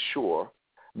to make sure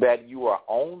that you are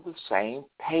on the same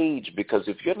page, because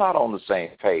if you're not on the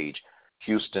same page,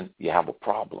 Houston, you have a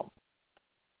problem.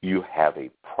 You have a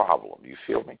problem. You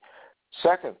feel me?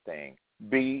 Second thing,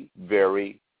 be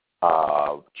very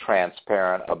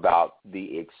transparent about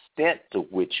the extent to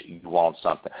which you want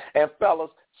something. And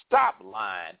fellas, stop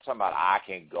lying. Talking about, I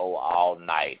can go all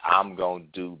night. I'm going to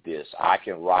do this. I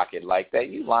can rock it like that.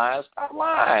 You lying. Stop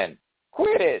lying.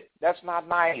 Quit it. That's not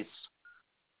nice.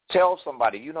 Tell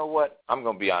somebody, you know what? I'm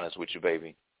going to be honest with you,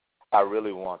 baby. I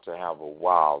really want to have a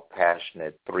wild,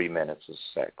 passionate 3 minutes of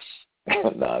sex.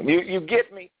 No, you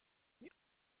get me?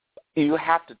 You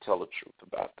have to tell the truth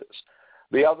about this.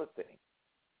 The other thing,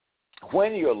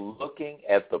 when you're looking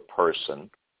at the person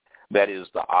that is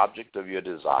the object of your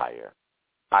desire,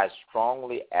 I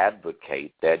strongly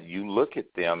advocate that you look at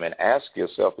them and ask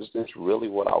yourself, is this really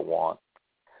what I want?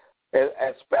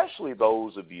 Especially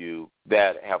those of you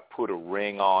that have put a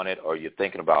ring on it, or you're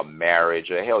thinking about marriage,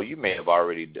 or hell, you may have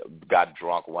already got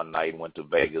drunk one night and went to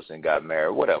Vegas and got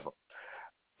married, whatever.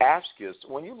 Ask yourself,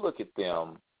 when you look at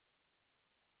them,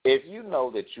 if you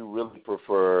know that you really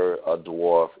prefer a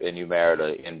dwarf and you married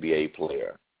an NBA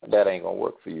player, that ain't going to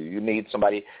work for you. You need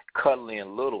somebody cuddly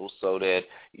and little so that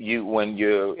when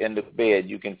you're in the bed,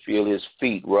 you can feel his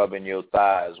feet rubbing your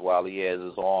thighs while he has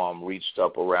his arm reached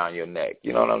up around your neck.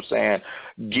 You know what I'm saying?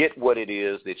 Get what it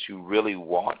is that you really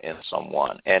want in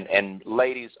someone. And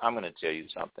ladies, I'm going to tell you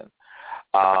something.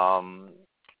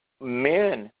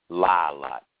 Men lie a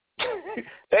lot.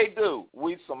 They do.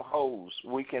 We some hoes.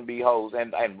 We can be hoes.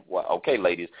 And well, okay,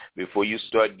 ladies, before you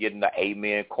start getting the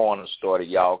amen corner started,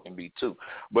 y'all can be too.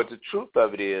 But the truth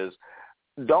of it is,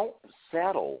 don't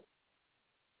settle.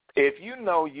 If you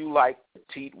know you like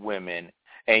petite women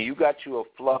and you got you a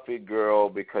fluffy girl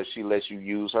because she lets you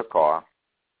use her car,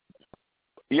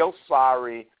 your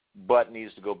sorry butt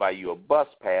needs to go buy you a bus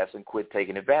pass and quit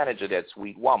taking advantage of that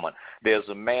sweet woman. There's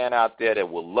a man out there that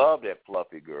will love that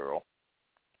fluffy girl,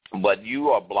 but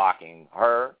you are blocking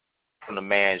her from the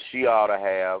man she ought to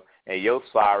have, and your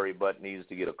sorry butt needs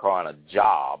to get a car and a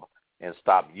job and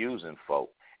stop using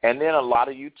folk. And then a lot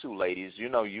of you too, ladies,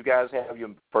 you guys have your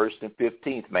first and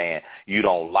 15th man. You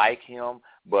don't like him,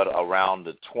 but around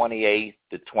the 28th,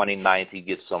 the 29th, he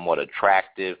gets somewhat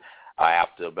attractive.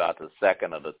 After about the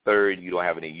second or the third, you don't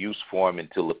have any use for him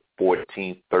until the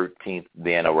 14th, 13th.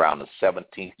 Then around the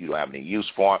 17th, you don't have any use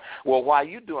for him. Well, while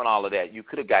you're doing all of that, you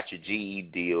could have got your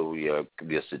GED or your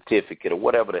certificate or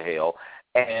whatever the hell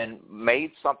and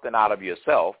made something out of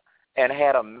yourself and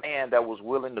had a man that was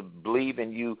willing to believe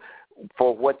in you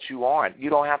for what you aren't.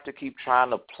 You don't have to keep trying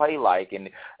to play like and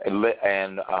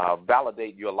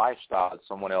validate your lifestyle at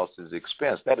someone else's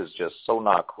expense. That is just so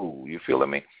not cool. You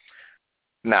feeling me?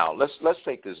 Now, let's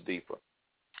take this deeper.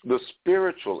 The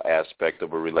spiritual aspect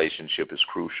of a relationship is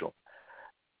crucial.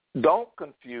 Don't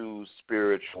confuse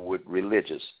spiritual with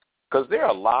religious, because there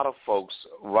are a lot of folks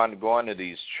going to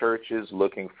these churches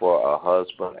looking for a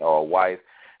husband or a wife.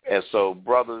 And so,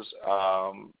 brothers,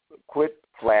 quit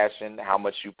flashing how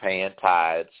much you pay in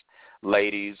tithes.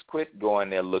 ladies, quit going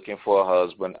there looking for a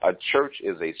husband. A church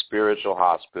is a spiritual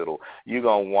hospital. You're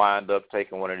going to wind up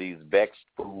taking one of these vexed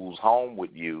fools home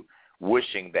with you,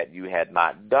 wishing that you had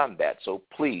not done that. So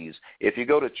please, if you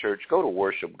go to church, go to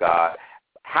worship God.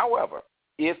 However,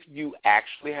 if you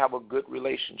actually have a good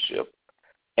relationship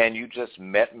and you just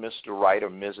met Mr. Right or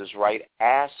Mrs. Right,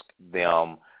 ask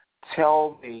them,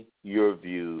 tell me your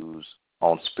views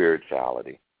on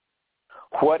spirituality.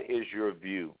 What is your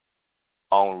view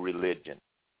on religion?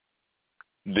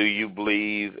 Do you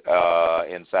believe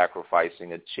in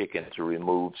sacrificing a chicken to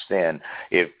remove sin?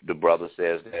 If the brother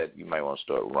says that, you might want to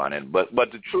start running. But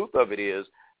the truth of it is,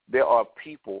 there are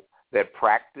people that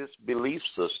practice belief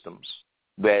systems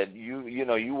that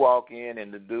you walk in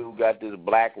and the dude got this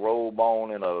black robe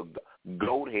on and a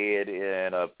goat head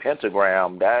and a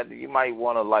pentagram. That you might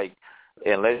want to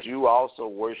unless you also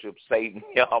worship Satan,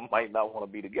 y'all might not want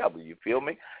to be together. You feel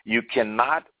me? You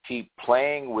cannot keep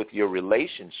playing with your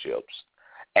relationships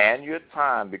and your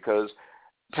time, because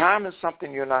time is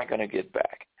something you're not going to get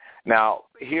back. Now,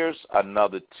 here's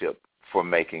another tip for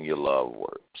making your love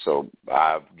work. So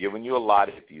I've given you a lot.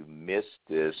 If you missed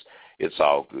this, it's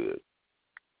all good.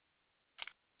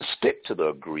 Stick to the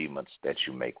agreements that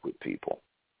you make with people.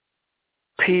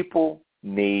 People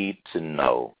need to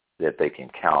know that they can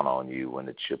count on you when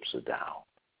the chips are down.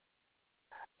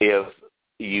 If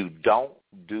you don't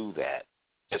do that,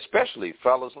 especially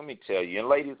fellas, let me tell you, and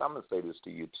ladies, I'm going to say this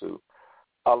to you too,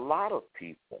 a lot of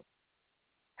people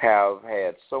have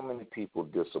had so many people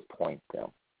disappoint them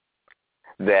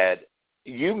that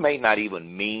you may not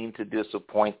even mean to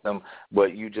disappoint them,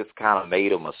 but you just kind of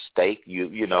made a mistake,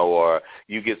 or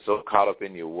you get so caught up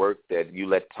in your work that you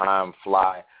let time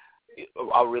fly.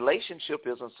 A relationship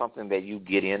isn't something that you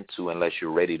get into unless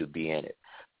you're ready to be in it.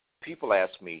 People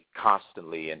ask me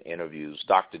constantly in interviews,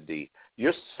 Dr. D,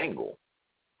 you're single.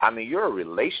 I mean, you're a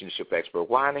relationship expert.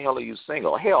 Why in the hell are you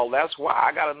single? Hell, that's why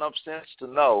I got enough sense to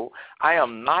know I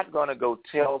am not going to go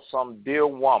tell some dear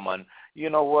woman,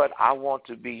 you know what, I want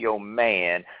to be your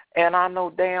man. And I know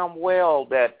damn well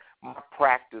that my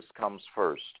practice comes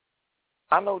first.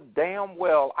 I know damn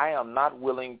well I am not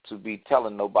willing to be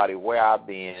telling nobody where I've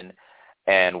been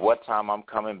and what time I'm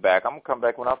coming back. I'm going to come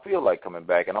back when I feel like coming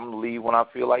back, and I'm going to leave when I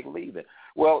feel like leaving.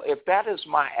 Well, if that is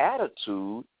my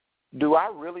attitude, do I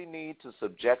really need to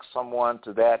subject someone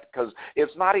to that? Because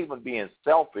it's not even being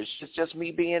selfish. It's just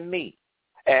me being me.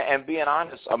 And being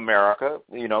honest, America,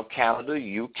 Canada,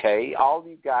 UK, all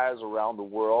these guys around the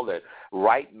world that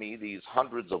write me these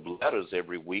hundreds of letters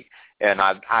every week, and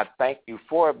I thank you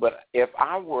for it. But if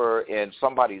I were in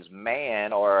somebody's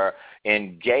man or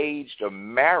engaged or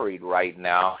married right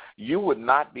now, you would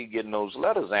not be getting those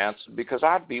letters answered, because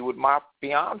I'd be with my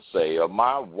fiance or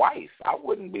my wife. I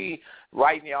wouldn't be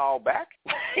writing y'all back.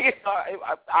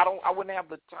 I wouldn't have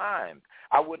the time.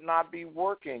 I would not be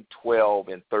working 12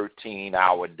 and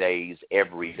 13-hour days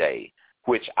every day,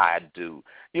 which I do.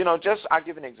 I'll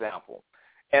give an example.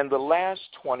 In the last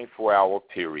 24-hour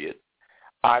period,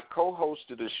 I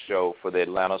co-hosted a show for the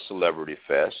Atlanta Celebrity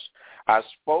Fest. I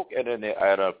spoke at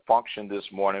a function this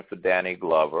morning for Danny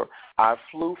Glover. I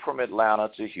flew from Atlanta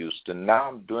to Houston. Now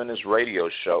I'm doing this radio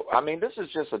show. I mean, this is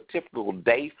just a typical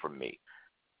day for me,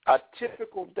 a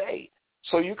typical day.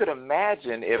 So you could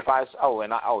imagine if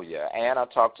and I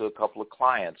talked to a couple of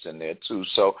clients in there too.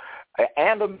 So,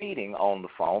 and a meeting on the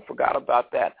phone, forgot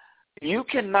about that. You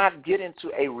cannot get into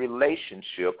a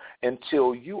relationship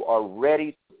until you are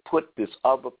ready to put this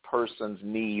other person's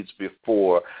needs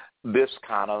before this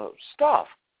kind of stuff.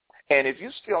 And if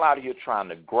you're still out here trying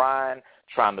to grind,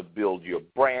 trying to build your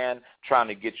brand, trying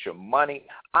to get your money,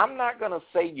 I'm not going to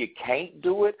say you can't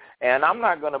do it, and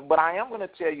but I am going to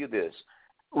tell you this.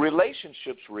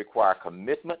 Relationships require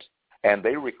commitment, and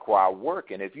they require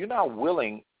work. And if you're not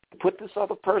willing to put this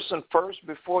other person first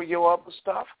before your other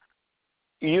stuff,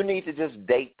 you need to just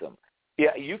date them.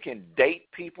 Yeah, you can date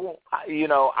people.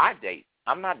 I date.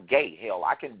 I'm not gay. Hell,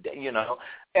 I can,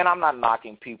 and I'm not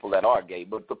knocking people that are gay.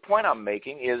 But the point I'm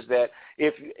making is that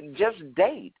if you just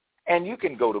date, and you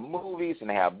can go to movies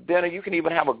and have dinner, you can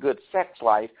even have a good sex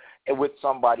life with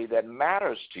somebody that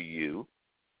matters to you.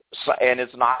 So, and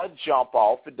it's not a jump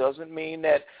off. It doesn't mean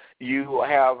that you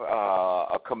have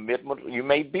a commitment. You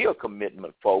may be a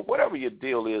commitment for whatever your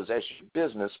deal is. That's your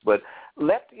business. But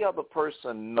let the other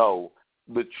person know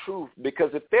the truth,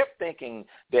 because if they're thinking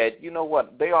that,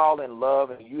 they're all in love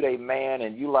and you they man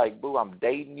and you like, boo, I'm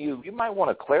dating you, you might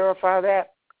want to clarify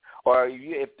that. Or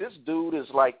if this dude is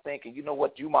like thinking, you know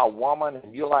what, you my woman,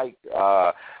 and you're like,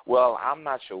 well, I'm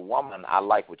not your woman. I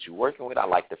like what you're working with. I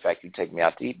like the fact you take me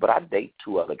out to eat, but I date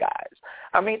 2 other guys.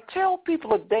 I mean, tell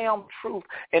people the damn truth.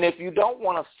 And if you don't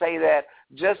want to say that,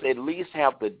 just at least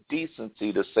have the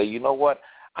decency to say, you know what,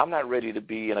 I'm not ready to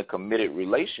be in a committed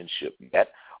relationship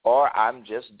yet, or I'm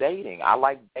just dating. I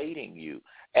like dating you.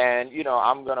 And,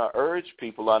 I'm going to urge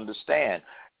people to understand,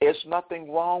 there's nothing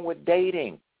wrong with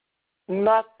dating.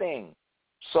 Nothing.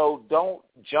 So don't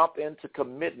jump into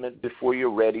commitment before you're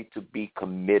ready to be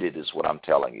committed is what I'm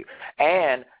telling you.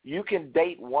 And you can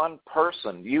date one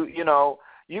person. You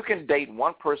can date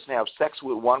one person, have sex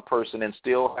with one person, and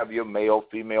still have your male,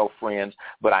 female friends.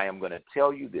 But I am going to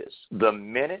tell you this. The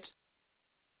minute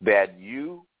that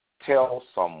you tell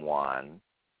someone,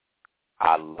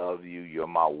 I love you, you're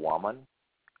my woman,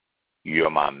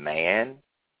 you're my man,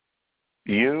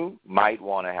 you might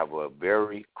want to have a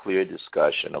very clear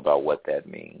discussion about what that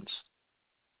means.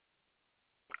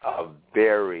 A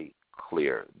very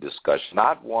clear discussion,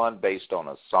 not one based on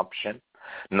assumption,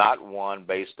 not one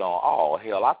based on, oh,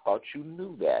 hell, I thought you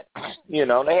knew that. Hell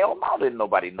no, didn't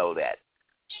nobody know that.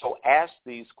 So ask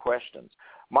these questions.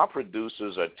 My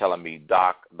producers are telling me,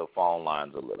 Doc, the phone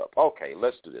lines are lit up. Okay,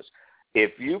 let's do this.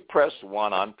 If you press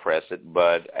 1, unpress it,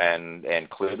 and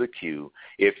clear the queue.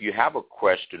 If you have a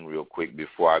question real quick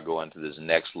before I go into this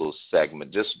next little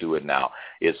segment, just do it now.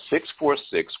 It's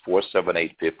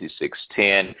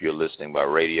 646-478-5610. If you're listening by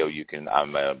radio, you can.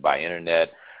 By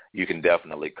internet, you can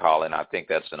definitely call in. I think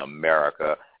that's in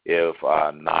America. If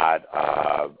not,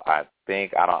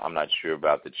 I'm not sure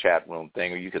about the chat room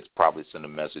thing, or you could probably send a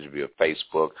message via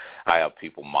Facebook. I have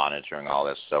people monitoring all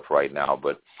that stuff right now,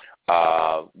 but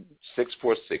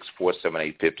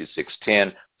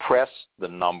 646-478-5610. Press the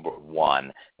number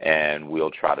 1, and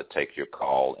we'll try to take your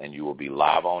call, and you will be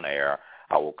live on air.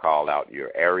 I will call out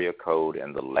your area code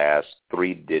and the last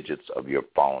 3 digits of your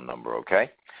phone number,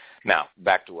 okay? Now,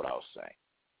 back to what I was saying.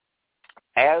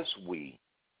 As we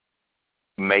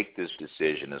make this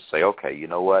decision and say, okay, you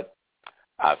know what?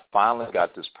 I finally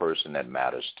got this person that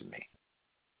matters to me.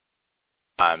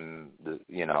 I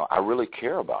really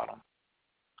care about them.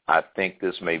 I think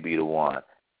this may be the one.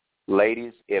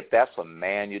 Ladies, if that's a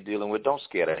man you're dealing with, don't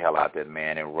scare the hell out that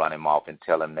man and run him off and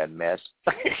tell him that mess.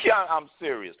 Yeah, I'm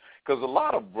serious. Because a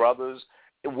lot of brothers,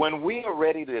 when we are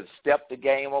ready to step the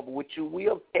game over with you,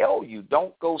 we'll tell you.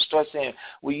 Don't go start saying,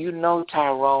 well,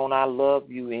 Tyrone, I love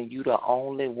you, and you the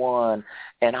only one,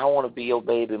 and I want to be your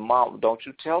baby mom. Don't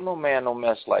you tell no man no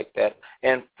mess like that.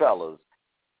 And fellas,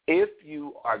 if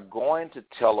you are going to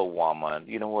tell a woman,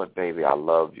 you know what, baby, I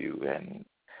love you, and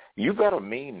you better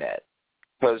mean that,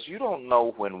 because you don't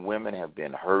know when women have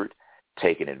been hurt,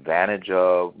 taken advantage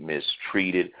of,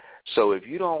 mistreated. So if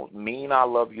you don't mean I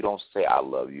love you, don't say I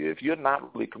love you. If you're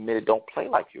not really committed, don't play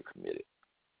like you're committed.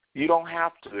 You don't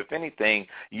have to. If anything,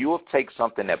 you will take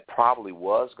something that probably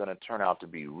was going to turn out to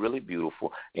be really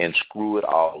beautiful and screw it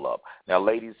all up. Now,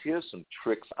 ladies, here's some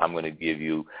tricks I'm going to give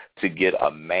you to get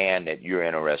a man that you're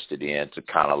interested in to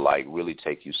kind of like really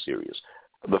take you serious.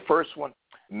 The first one,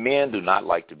 men do not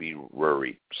like to be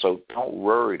worried, so don't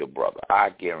worry the brother.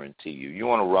 I guarantee you. You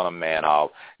want to run a man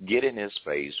off, get in his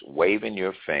face, waving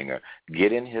your finger,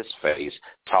 get in his face,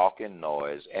 talking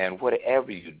noise, and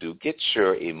whatever you do, get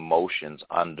your emotions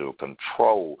under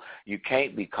control. You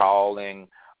can't be calling.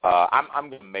 I'm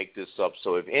going to make this up,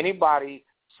 so if anybody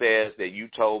says that you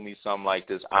told me something like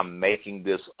this, I'm making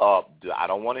this up. I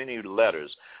don't want any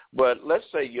letters, but let's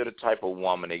say you're the type of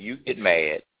woman that you get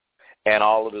mad, and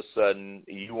all of a sudden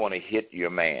you want to hit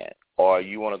your man, or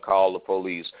you want to call the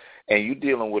police, and you're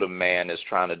dealing with a man that's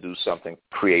trying to do something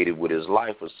creative with his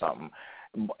life or something.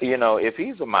 If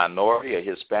he's a minority, a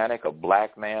Hispanic, a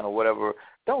black man or whatever,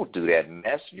 don't do that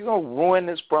mess. You're going to ruin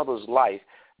this brother's life,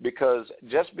 because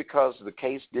just because the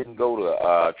case didn't go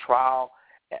to trial,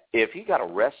 if he got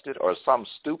arrested or something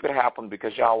stupid happened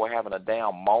because y'all were having a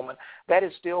damn moment, that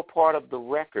is still part of the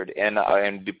record.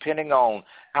 And depending on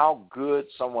how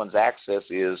good someone's access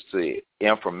is to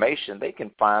information, they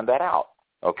can find that out,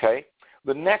 okay?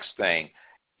 The next thing,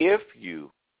 if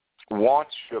you want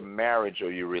your marriage or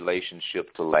your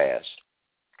relationship to last,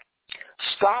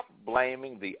 stop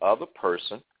blaming the other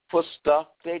person for stuff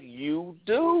that you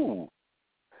do.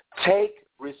 Take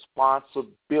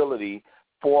responsibility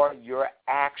for your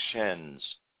actions.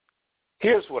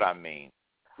 Here's what I mean.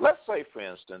 Let's say, for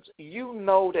instance, you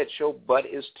know that your butt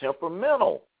is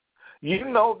temperamental. You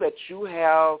know that you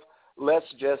have,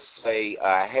 let's just say,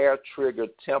 a hair-trigger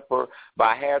temper.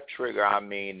 By hair-trigger, I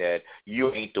mean that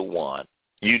you ain't the one.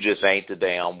 You just ain't the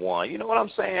damn one. You know what I'm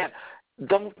saying?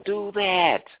 Don't do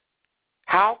that.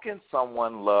 How can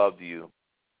someone love you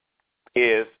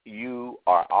if you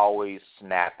are always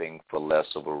snapping for less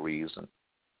of a reason?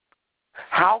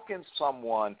 How can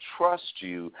someone trust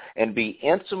you and be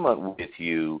intimate with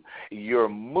you? Your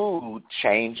mood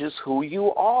changes who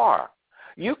you are.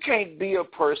 You can't be a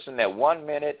person that 1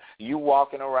 minute you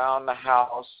walking around the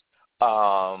house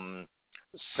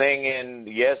singing,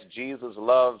 yes, Jesus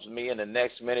loves me, and the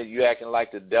next minute you acting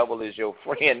like the devil is your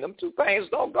friend. Them two things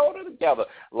don't go together.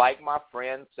 Like my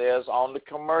friend says on the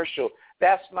commercial,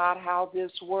 that's not how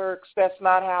this works. That's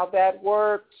not how that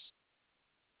works.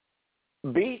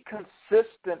 Be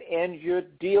consistent in your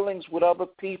dealings with other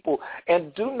people,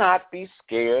 and do not be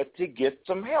scared to get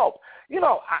some help. You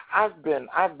know, I've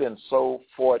been so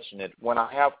fortunate when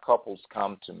I have couples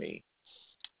come to me.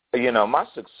 You know, my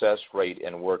success rate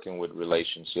in working with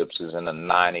relationships is in the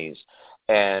 90s,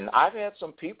 and I've had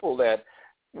some people that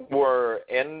were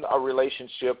in a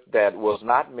relationship that was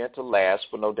not meant to last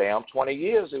for no damn 20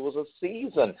 years. It was a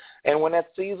season, and when that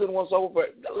season was over,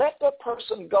 let the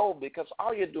person go, because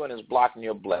all you're doing is blocking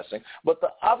your blessing. But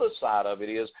the other side of it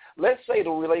is, let's say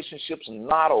the relationship's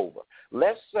not over.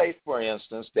 Let's say, for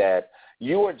instance, that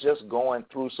you are just going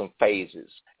through some phases,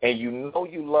 and you know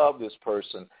you love this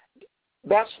person.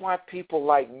 That's why people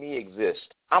like me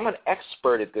exist. I'm an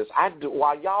expert at this.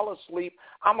 While y'all are asleep,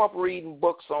 I'm up reading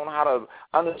books on how to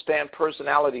understand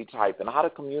personality type and how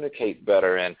to communicate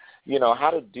better, and, you know,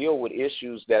 how to deal with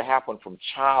issues that happen from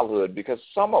childhood, because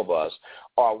some of us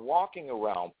are walking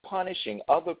around punishing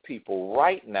other people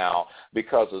right now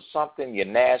because of something your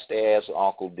nasty-ass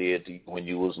uncle did to you when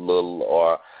you was little,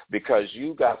 or because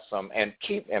you got some, and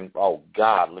oh,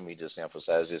 God, let me just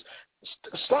emphasize this.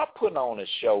 Stop putting on a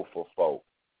show for folk.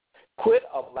 Quit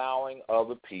allowing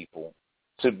other people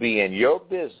to be in your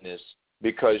business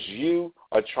because you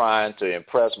are trying to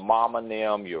impress mom and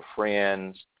them, your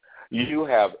friends. You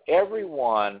have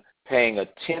everyone paying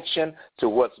attention to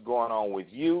what's going on with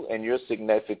you and your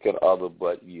significant other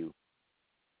but you.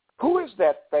 Who is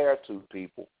that fair to,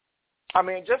 people? I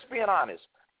mean, just being honest,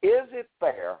 is it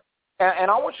fair? And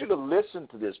I want you to listen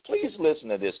to this. Please listen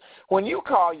to this. When you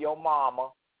call your mama,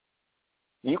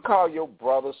 you call your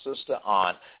brother, sister,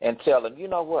 aunt, and tell them, you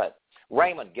know what,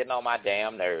 Raymond getting on my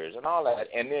damn nerves and all that,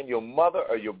 and then your mother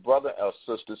or your brother or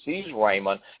sister sees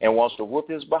Raymond and wants to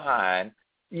whoop his behind,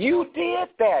 you did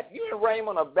that. You and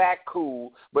Raymond are back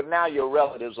cool, but now your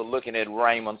relatives are looking at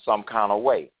Raymond some kind of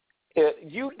way.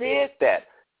 You did that.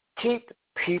 Keep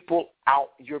people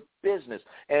out your business.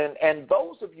 And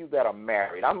those of you that are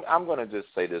married, I'm going to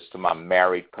just say this to my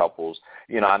married couples.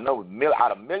 You know, I know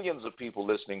out of millions of people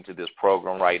listening to this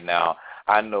program right now,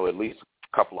 I know at least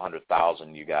a couple 100,000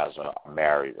 of you guys are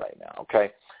married right now,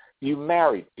 okay? You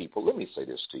married people, let me say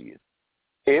this to you.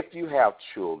 If you have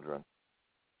children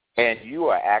and you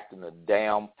are acting a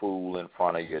damn fool in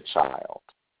front of your child,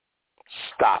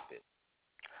 stop it.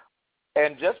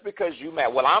 And just because you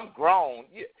mad, well, I'm grown.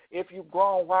 If you're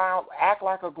grown, why act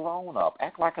like a grown-up?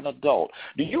 Act like an adult.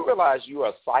 Do you realize you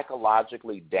are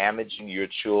psychologically damaging your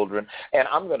children? And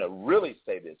I'm going to really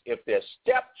say this. If they're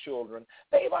stepchildren,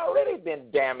 they've already been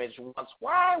damaged once.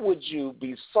 Why would you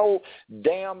be so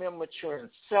damn immature and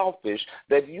selfish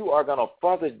that you are going to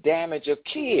further damage a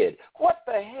kid? What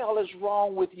the hell is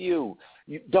wrong with you?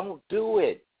 You don't do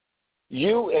it.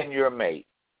 You and your mate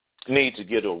need to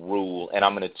get a rule, and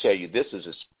I'm going to tell you this is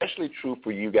especially true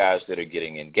for you guys that are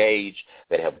getting engaged,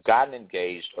 that have gotten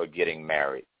engaged, or getting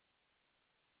married.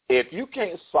 If you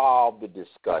can't solve the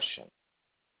discussion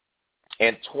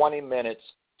in 20 minutes,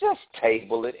 just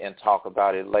table it and talk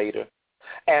about it later.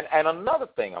 And another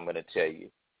thing I'm going to tell you,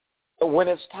 when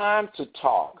it's time to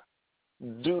talk,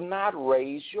 do not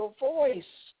raise your voice.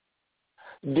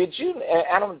 And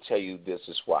I'm going to tell you this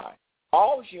is why.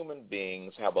 All human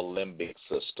beings have a limbic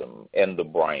system in the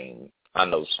brain. I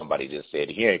know somebody just said,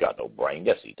 he ain't got no brain.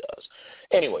 Yes, he does.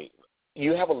 Anyway,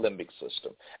 you have a limbic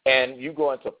system, and you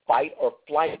go into fight or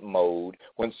flight mode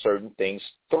when certain things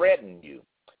threaten you.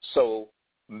 So,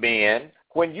 men,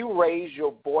 when you raise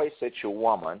your voice at your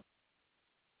woman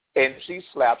and she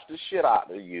slaps the shit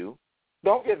out of you,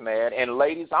 don't get mad. And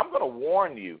ladies, I'm going to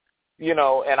warn you. You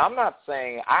know, and I'm not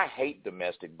saying I hate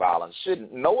domestic violence.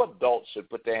 No adult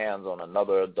should put their hands on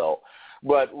another adult.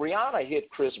 But Rihanna hit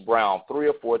Chris Brown 3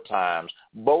 or 4 times.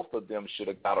 Both of them should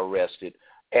have got arrested,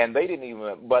 and they didn't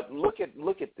even. But look at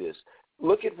this.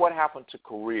 Look at what happened to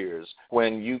careers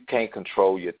when you can't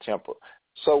control your temper.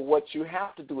 So what you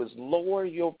have to do is lower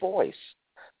your voice.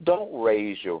 Don't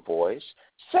raise your voice.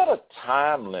 Set a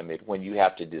time limit when you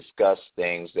have to discuss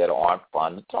things that aren't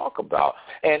fun to talk about.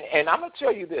 And I'm going to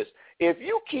tell you this. If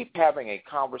you keep having a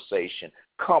conversation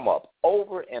come up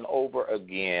over and over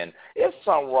again, there's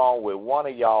something wrong with one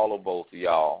of y'all or both of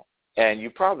y'all. and you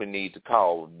probably need to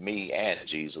call me and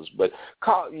Jesus, but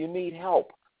you need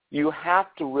help. You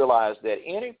have to realize that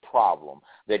any problem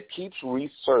that keeps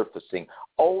resurfacing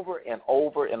over and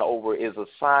over and over is a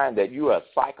sign that you are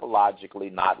psychologically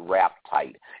not wrapped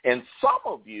tight. And some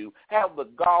of you have the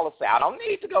gall to say, I don't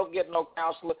need to go get no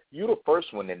counselor. You're the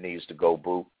first one that needs to go,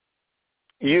 boo.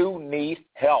 You need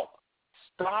help.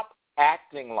 Stop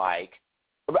acting like,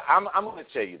 I'm going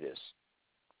to tell you this.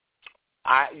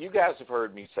 You guys have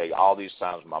heard me say all these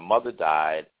times, my mother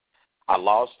died. I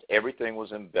lost, everything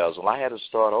was embezzled. I had to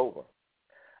start over.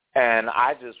 And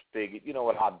I just figured, you know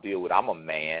what, I'll deal with it. I'm a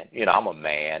man. I'm a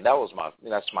man.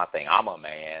 That's my thing. I'm a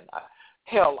man.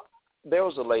 Hell, there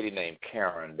was a lady named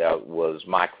Karen that was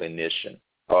my clinician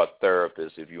or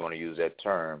therapist, if you want to use that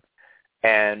term.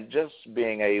 And just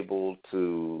being able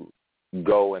to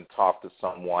go and talk to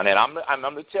someone. And I'm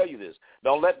going to tell you this.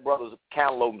 Don't let Brothers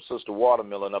Cantaloupe and Sister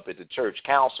Watermelon up at the church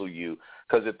counsel you,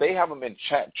 because if they haven't been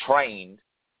trained,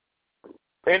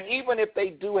 and even if they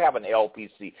do have an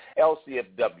LPC,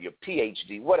 LCFW,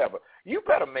 PhD, whatever, you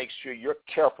better make sure you're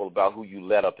careful about who you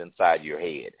let up inside your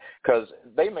head, because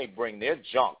they may bring their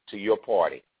junk to your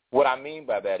party. What I mean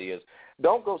by that is,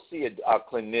 don't go see a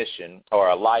clinician or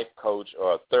a life coach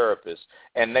or a therapist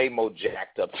and they more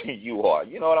jacked up than you are.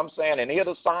 You know what I'm saying? And here are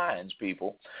the signs,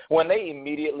 people, when they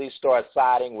immediately start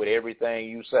siding with everything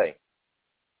you say.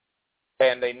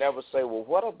 And they never say, well,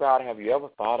 what about, have you ever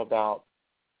thought about,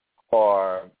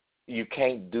 or you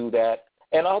can't do that?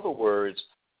 In other words,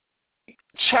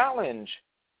 challenge,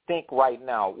 think right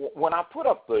now. When I put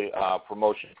up the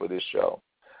promotion for this show,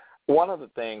 one of the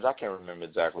things, I can't remember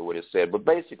exactly what it said, but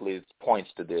basically it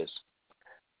points to this.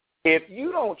 If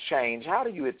you don't change, how do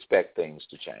you expect things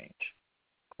to change?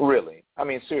 Really? I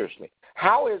mean, seriously.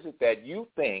 How is it that you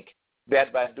think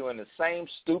that by doing the same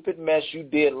stupid mess you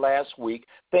did last week,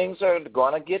 things are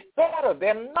going to get better?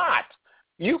 They're not.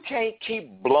 You can't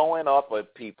keep blowing up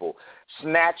at people,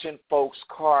 snatching folks'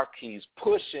 car keys,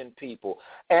 pushing people.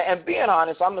 And being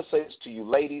honest, I'm going to say this to you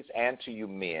ladies and to you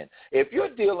men. If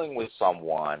you're dealing with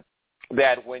someone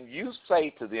that when you say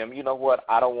to them, you know what,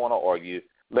 I don't want to argue,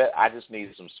 I just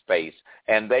need some space,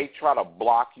 and they try to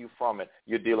block you from it,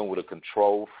 you're dealing with a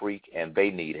control freak and they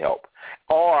need help.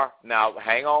 Or, now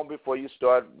hang on before you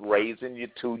start raising your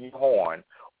tooting horn,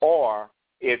 or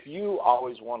if you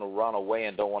always want to run away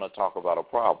and don't want to talk about a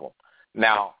problem.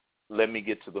 Now, let me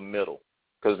get to the middle,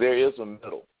 because there is a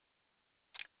middle.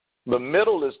 The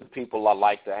middle is the people I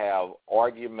like to have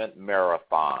argument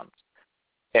marathons.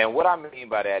 And what I mean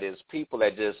by that is people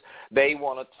that just, they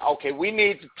want to, okay, we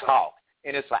need to talk.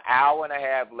 And it's an hour and a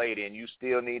half later and you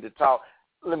still need to talk.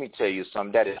 Let me tell you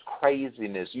something. That is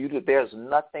craziness. There's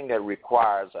nothing that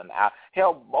requires an hour.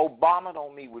 Hell, Obama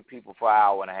don't meet with people for an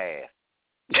hour and a half.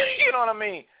 You know what I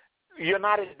mean? You're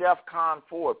not at DEFCON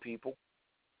 4, people.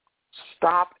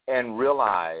 Stop and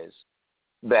realize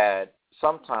that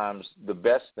sometimes the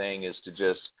best thing is to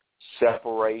just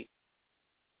separate,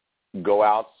 go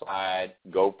outside,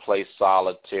 go play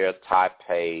solitaire,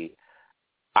 Taipei.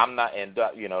 I'm not, and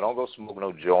don't go smoke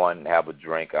no joint and have a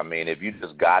drink. I mean, if you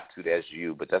just got to, that's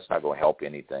you, but that's not going to help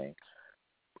anything.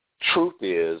 Truth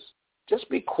is, just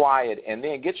be quiet and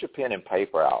then get your pen and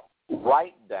paper out.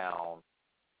 Write down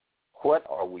what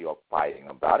are we fighting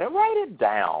about, and write it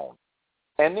down.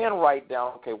 And then write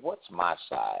down, okay, what's my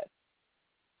side?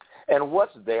 And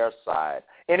what's their side?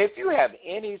 And if you have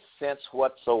any sense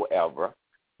whatsoever,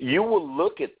 you will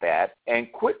look at that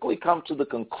and quickly come to the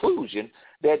conclusion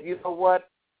that, you know what,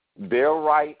 they're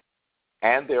right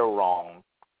and they're wrong.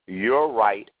 You're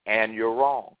right and you're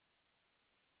wrong.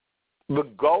 The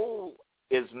goal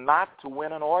is not to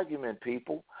win an argument,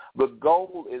 people. The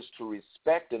goal is to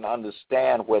respect and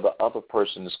understand where the other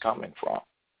person is coming from.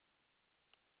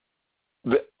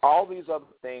 All these other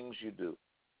things you do,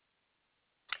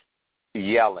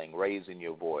 yelling, raising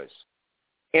your voice,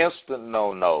 instant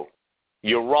no,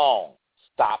 you're wrong,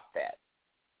 stop that.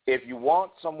 If you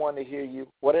want someone to hear you,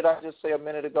 what did I just say a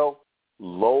minute ago?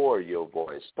 Lower your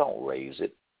voice, don't raise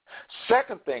it.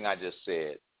 Second thing I just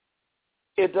said,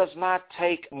 it does not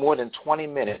take more than 20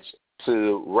 minutes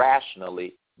to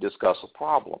rationally discuss a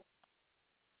problem.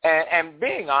 And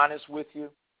being honest with you,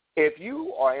 if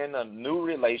you are in a new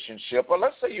relationship, or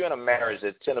let's say you're in a marriage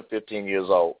at 10 or 15 years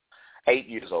old, 8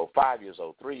 years old, 5 years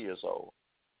old, 3 years old,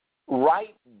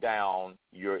 write down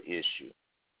your issue.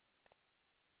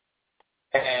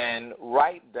 And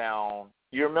write down,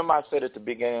 you remember I said at the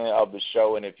beginning of the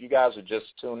show, and if you guys are just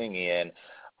tuning in,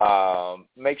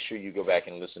 make sure you go back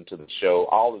and listen to the show.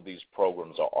 All of these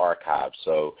programs are archived,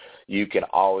 so you can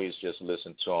always just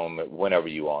listen to them whenever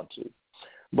you want to.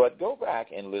 But go back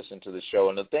and listen to the show.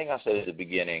 And the thing I said at the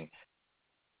beginning,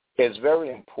 It's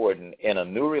very important in a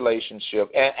new relationship,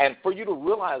 and for you to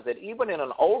realize that even in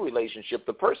an old relationship,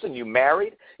 the person you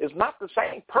married is not the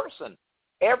same person.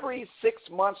 Every 6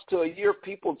 months to a year,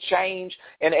 people change,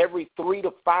 and every 3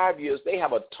 to 5 years, they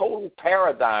have a total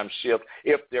paradigm shift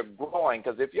if they're growing.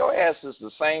 Because if your ass is the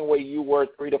same way you were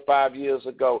 3 to 5 years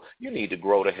ago, you need to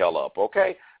grow the hell up,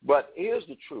 okay? But here's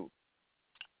the truth.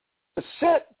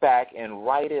 Sit back and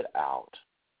write it out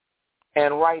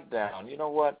and write down, you know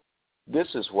what? This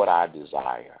is what I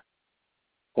desire.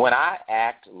 When I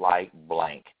act like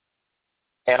blank,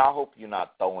 and I hope you're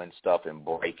not throwing stuff and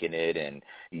breaking it and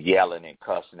yelling and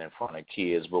cussing in front of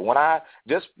kids. But when I,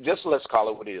 just let's call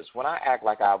it what it is. When I act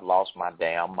like I've lost my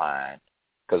damn mind,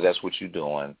 because that's what you're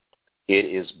doing, it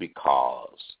is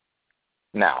because.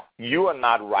 Now, you are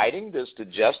not writing this to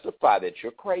justify that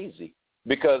you're crazy,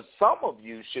 because some of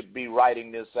you should be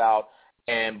writing this out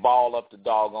and ball up the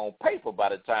doggone paper by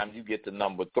the time you get to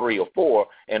number 3 or 4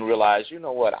 and realize, you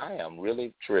know what, I am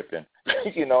really tripping,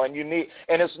 you know, and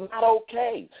it's not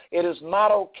okay. It is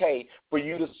not okay for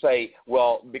you to say,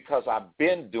 well, because I've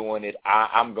been doing it,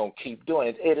 I'm going to keep doing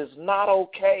it. It is not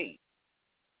okay.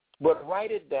 But write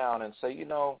it down and say, you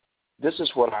know, this is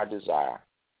what I desire,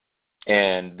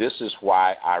 and this is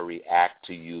why I react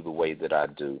to you the way that I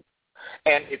do.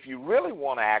 And if you really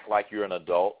want to act like you're an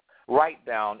adult, write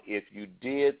down, if you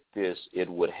did this, it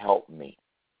would help me.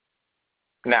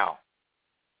 Now,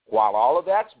 while all of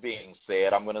that's being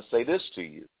said, I'm going to say this to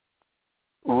you.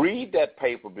 Read that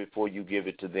paper before you give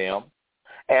it to them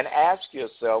and ask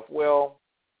yourself, well,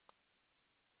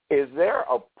 is there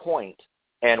a point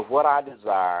in what I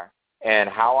desire and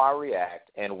how I react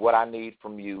and what I need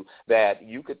from you that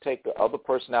you could take the other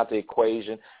person out of the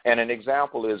equation? And an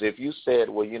example is if you said,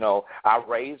 well, you know, I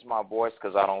raised my voice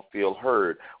because I don't feel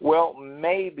heard. Well,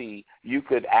 maybe you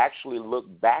could actually look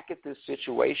back at this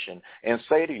situation and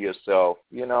say to yourself,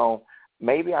 you know,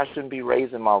 maybe I shouldn't be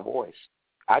raising my voice.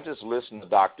 I just listened to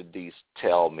Dr. D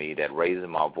tell me that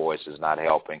raising my voice is not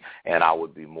helping, and I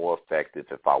would be more effective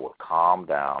if I would calm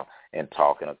down and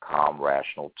talk in a calm,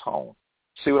 rational tone.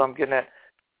 See what I'm getting at?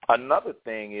 Another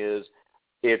thing is,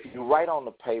 if you write on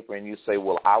the paper and you say,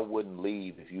 well, I wouldn't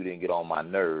leave if you didn't get on my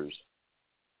nerves,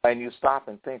 and you stop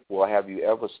and think, well, have you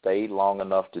ever stayed long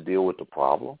enough to deal with the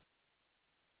problem?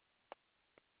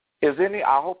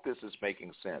 I hope this is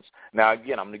making sense. Now,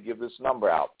 again, I'm going to give this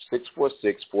number out,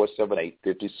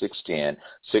 646-478-5610,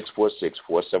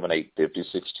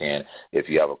 646-478-5610. If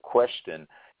you have a question,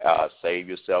 save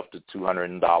yourself the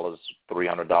 $200,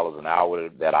 $300 an hour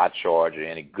that I charge or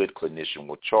any good clinician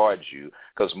will charge you,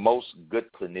 because most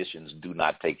good clinicians do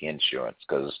not take insurance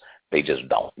because they just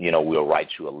don't. You know, we'll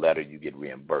write you a letter, you get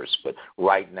reimbursed. But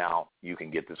right now you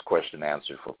can get this question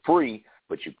answered for free,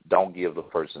 but you don't give the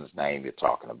person's name you're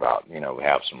talking about. You know,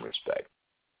 have some respect.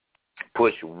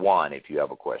 Push 1 if you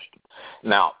have a question.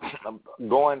 Now, I'm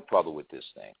going further with this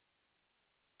thing.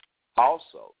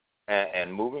 Also,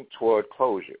 and moving toward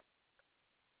closure,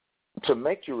 to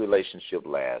make your relationship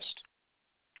last,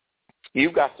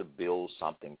 you've got to build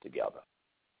something together.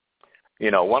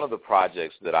 You know, one of the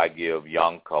projects that I give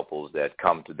young couples that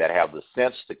have the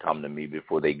sense to come to me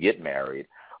before they get married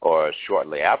or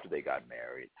shortly after they got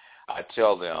married, I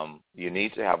tell them you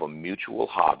need to have a mutual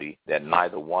hobby that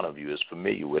neither one of you is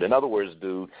familiar with. In other words,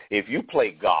 dude, if you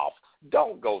play golf,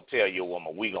 don't go tell your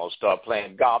woman we're going to start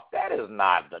playing golf.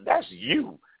 That's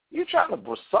you. You're trying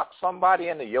to suck somebody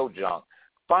into your junk.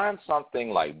 Find something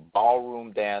like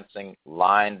ballroom dancing,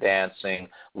 line dancing,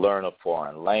 learn a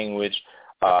foreign language.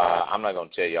 I'm not going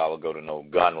to tell y'all to go to no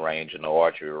gun range or no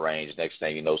archery range. Next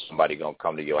thing you know, somebody going to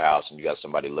come to your house and you got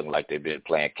somebody looking like they've been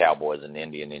playing cowboys and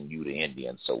Indian and you the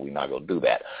Indian, so we're not going to do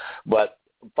that. But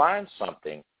find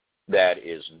something that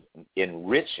is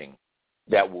enriching,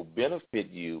 that will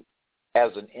benefit you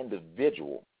as an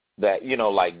individual. That, you know,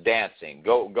 like dancing,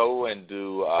 go and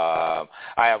do, I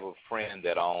have a friend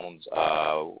that owns,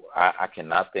 I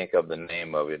cannot think of the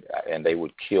name of it, and they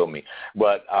would kill me,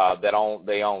 but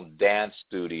they own dance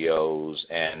studios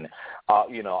and,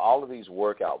 you know, all of these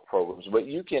workout programs. But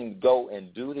you can go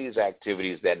and do these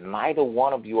activities that neither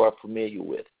one of you are familiar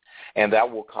with, and that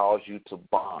will cause you to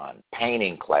bond.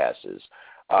 Painting classes,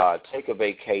 take a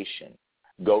vacation.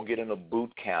 Go get in a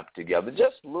boot camp together.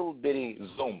 Just little bitty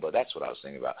Zumba. That's what I was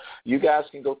thinking about. You guys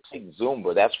can go take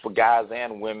Zumba. That's for guys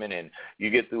and women, and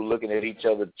you get through looking at each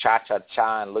other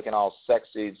cha-cha-cha and looking all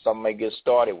sexy. Some may get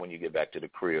started when you get back to the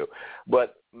crib.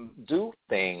 But do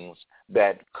things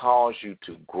that cause you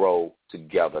to grow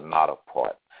together, not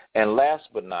apart. And last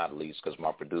but not least, because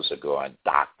my producer going,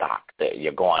 Doc, there,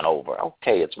 you're going over.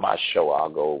 Okay, it's my show. I'll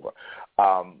go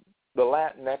over. The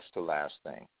next to last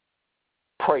thing,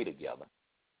 pray together.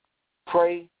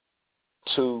 Pray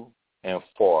to and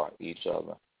for each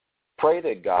other. Pray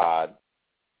that God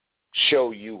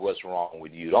show you what's wrong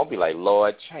with you. Don't be like,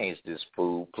 Lord, change this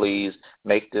fool, please.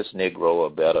 Make this Negro a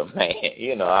better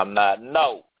man. I'm not.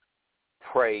 No.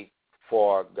 Pray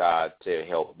for God to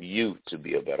help you to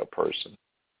be a better person.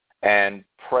 And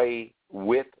pray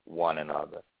with one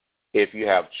another. If you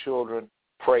have children,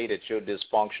 pray that your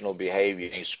dysfunctional behavior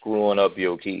ain't screwing up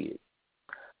your kids.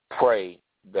 Pray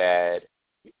that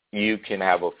you can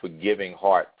have a forgiving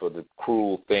heart for the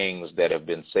cruel things that have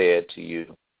been said to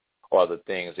you or the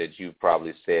things that you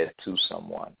probably said to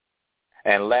someone.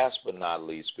 And last but not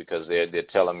least, because they're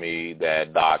telling me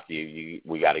that, Doc, we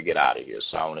got to get out of here,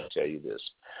 so I want to tell you this.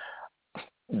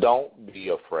 Don't be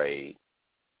afraid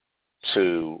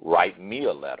to write me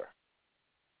a letter.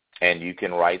 And you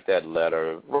can write that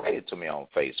letter, write it to me on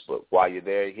Facebook. While you're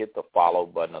there, hit the follow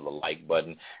button or the like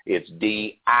button. It's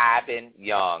D. Ivan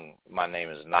Young. My name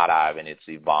is not Ivan, it's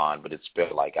Yvonne, but it's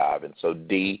spelled like Ivan. So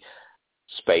D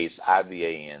space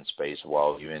IVAN space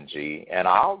WALUNG. And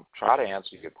I'll try to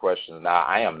answer your questions. Now,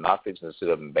 I am not fixing to sit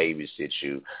up and babysit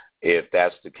you. If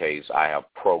that's the case, I have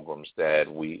programs that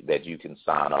you can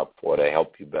sign up for to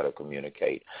help you better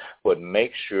communicate. But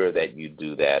make sure that you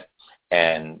do that.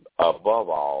 And above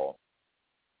all,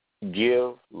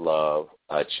 give love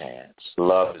a chance.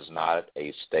 Love is not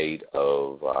a state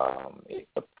of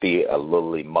a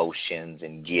little emotions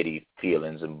and giddy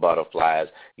feelings and butterflies.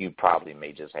 You probably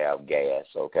may just have gas,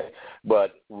 okay?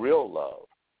 But real love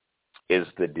is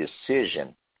the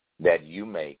decision that you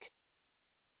make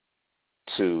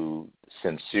to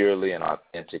sincerely and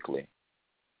authentically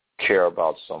care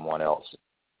about someone else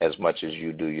as much as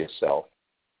you do yourself.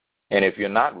 And if you're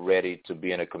not ready to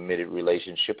be in a committed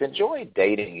relationship, enjoy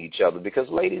dating each other because,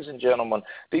 ladies and gentlemen,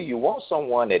 do you want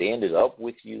someone that ended up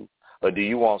with you or do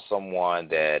you want someone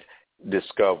that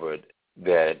discovered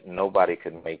that nobody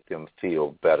could make them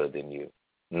feel better than you?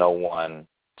 No one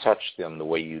touched them the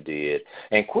way you did.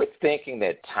 And quit thinking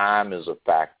that time is a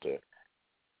factor.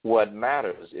 What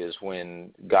matters is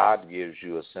when God gives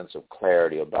you a sense of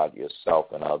clarity about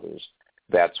yourself and others,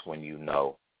 that's when you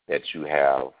know that you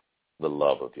have the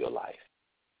love of your life.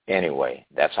 Anyway,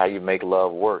 that's how you make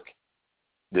love work.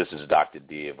 This is Dr.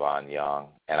 D. Yvonne Young,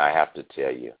 and I have to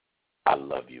tell you, I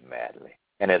love you madly.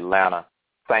 In Atlanta,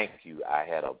 thank you. I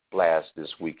had a blast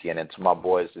this weekend. And to my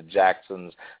boys, the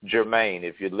Jacksons, Jermaine,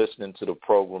 if you're listening to the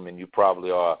program, and you probably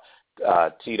are,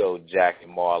 Tito, Jack,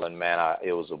 and Marlon, man,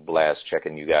 it was a blast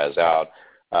checking you guys out.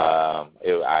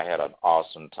 I had an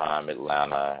awesome time in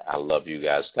Atlanta. I love you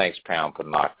guys. Thanks, Pam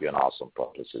Panach. You're an awesome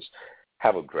publicist.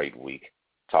 Have a great week.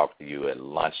 Talk to you at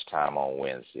lunchtime on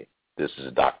Wednesday. This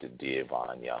is Dr. D.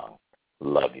 Yvonne Young.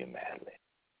 Love you madly.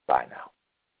 Bye now.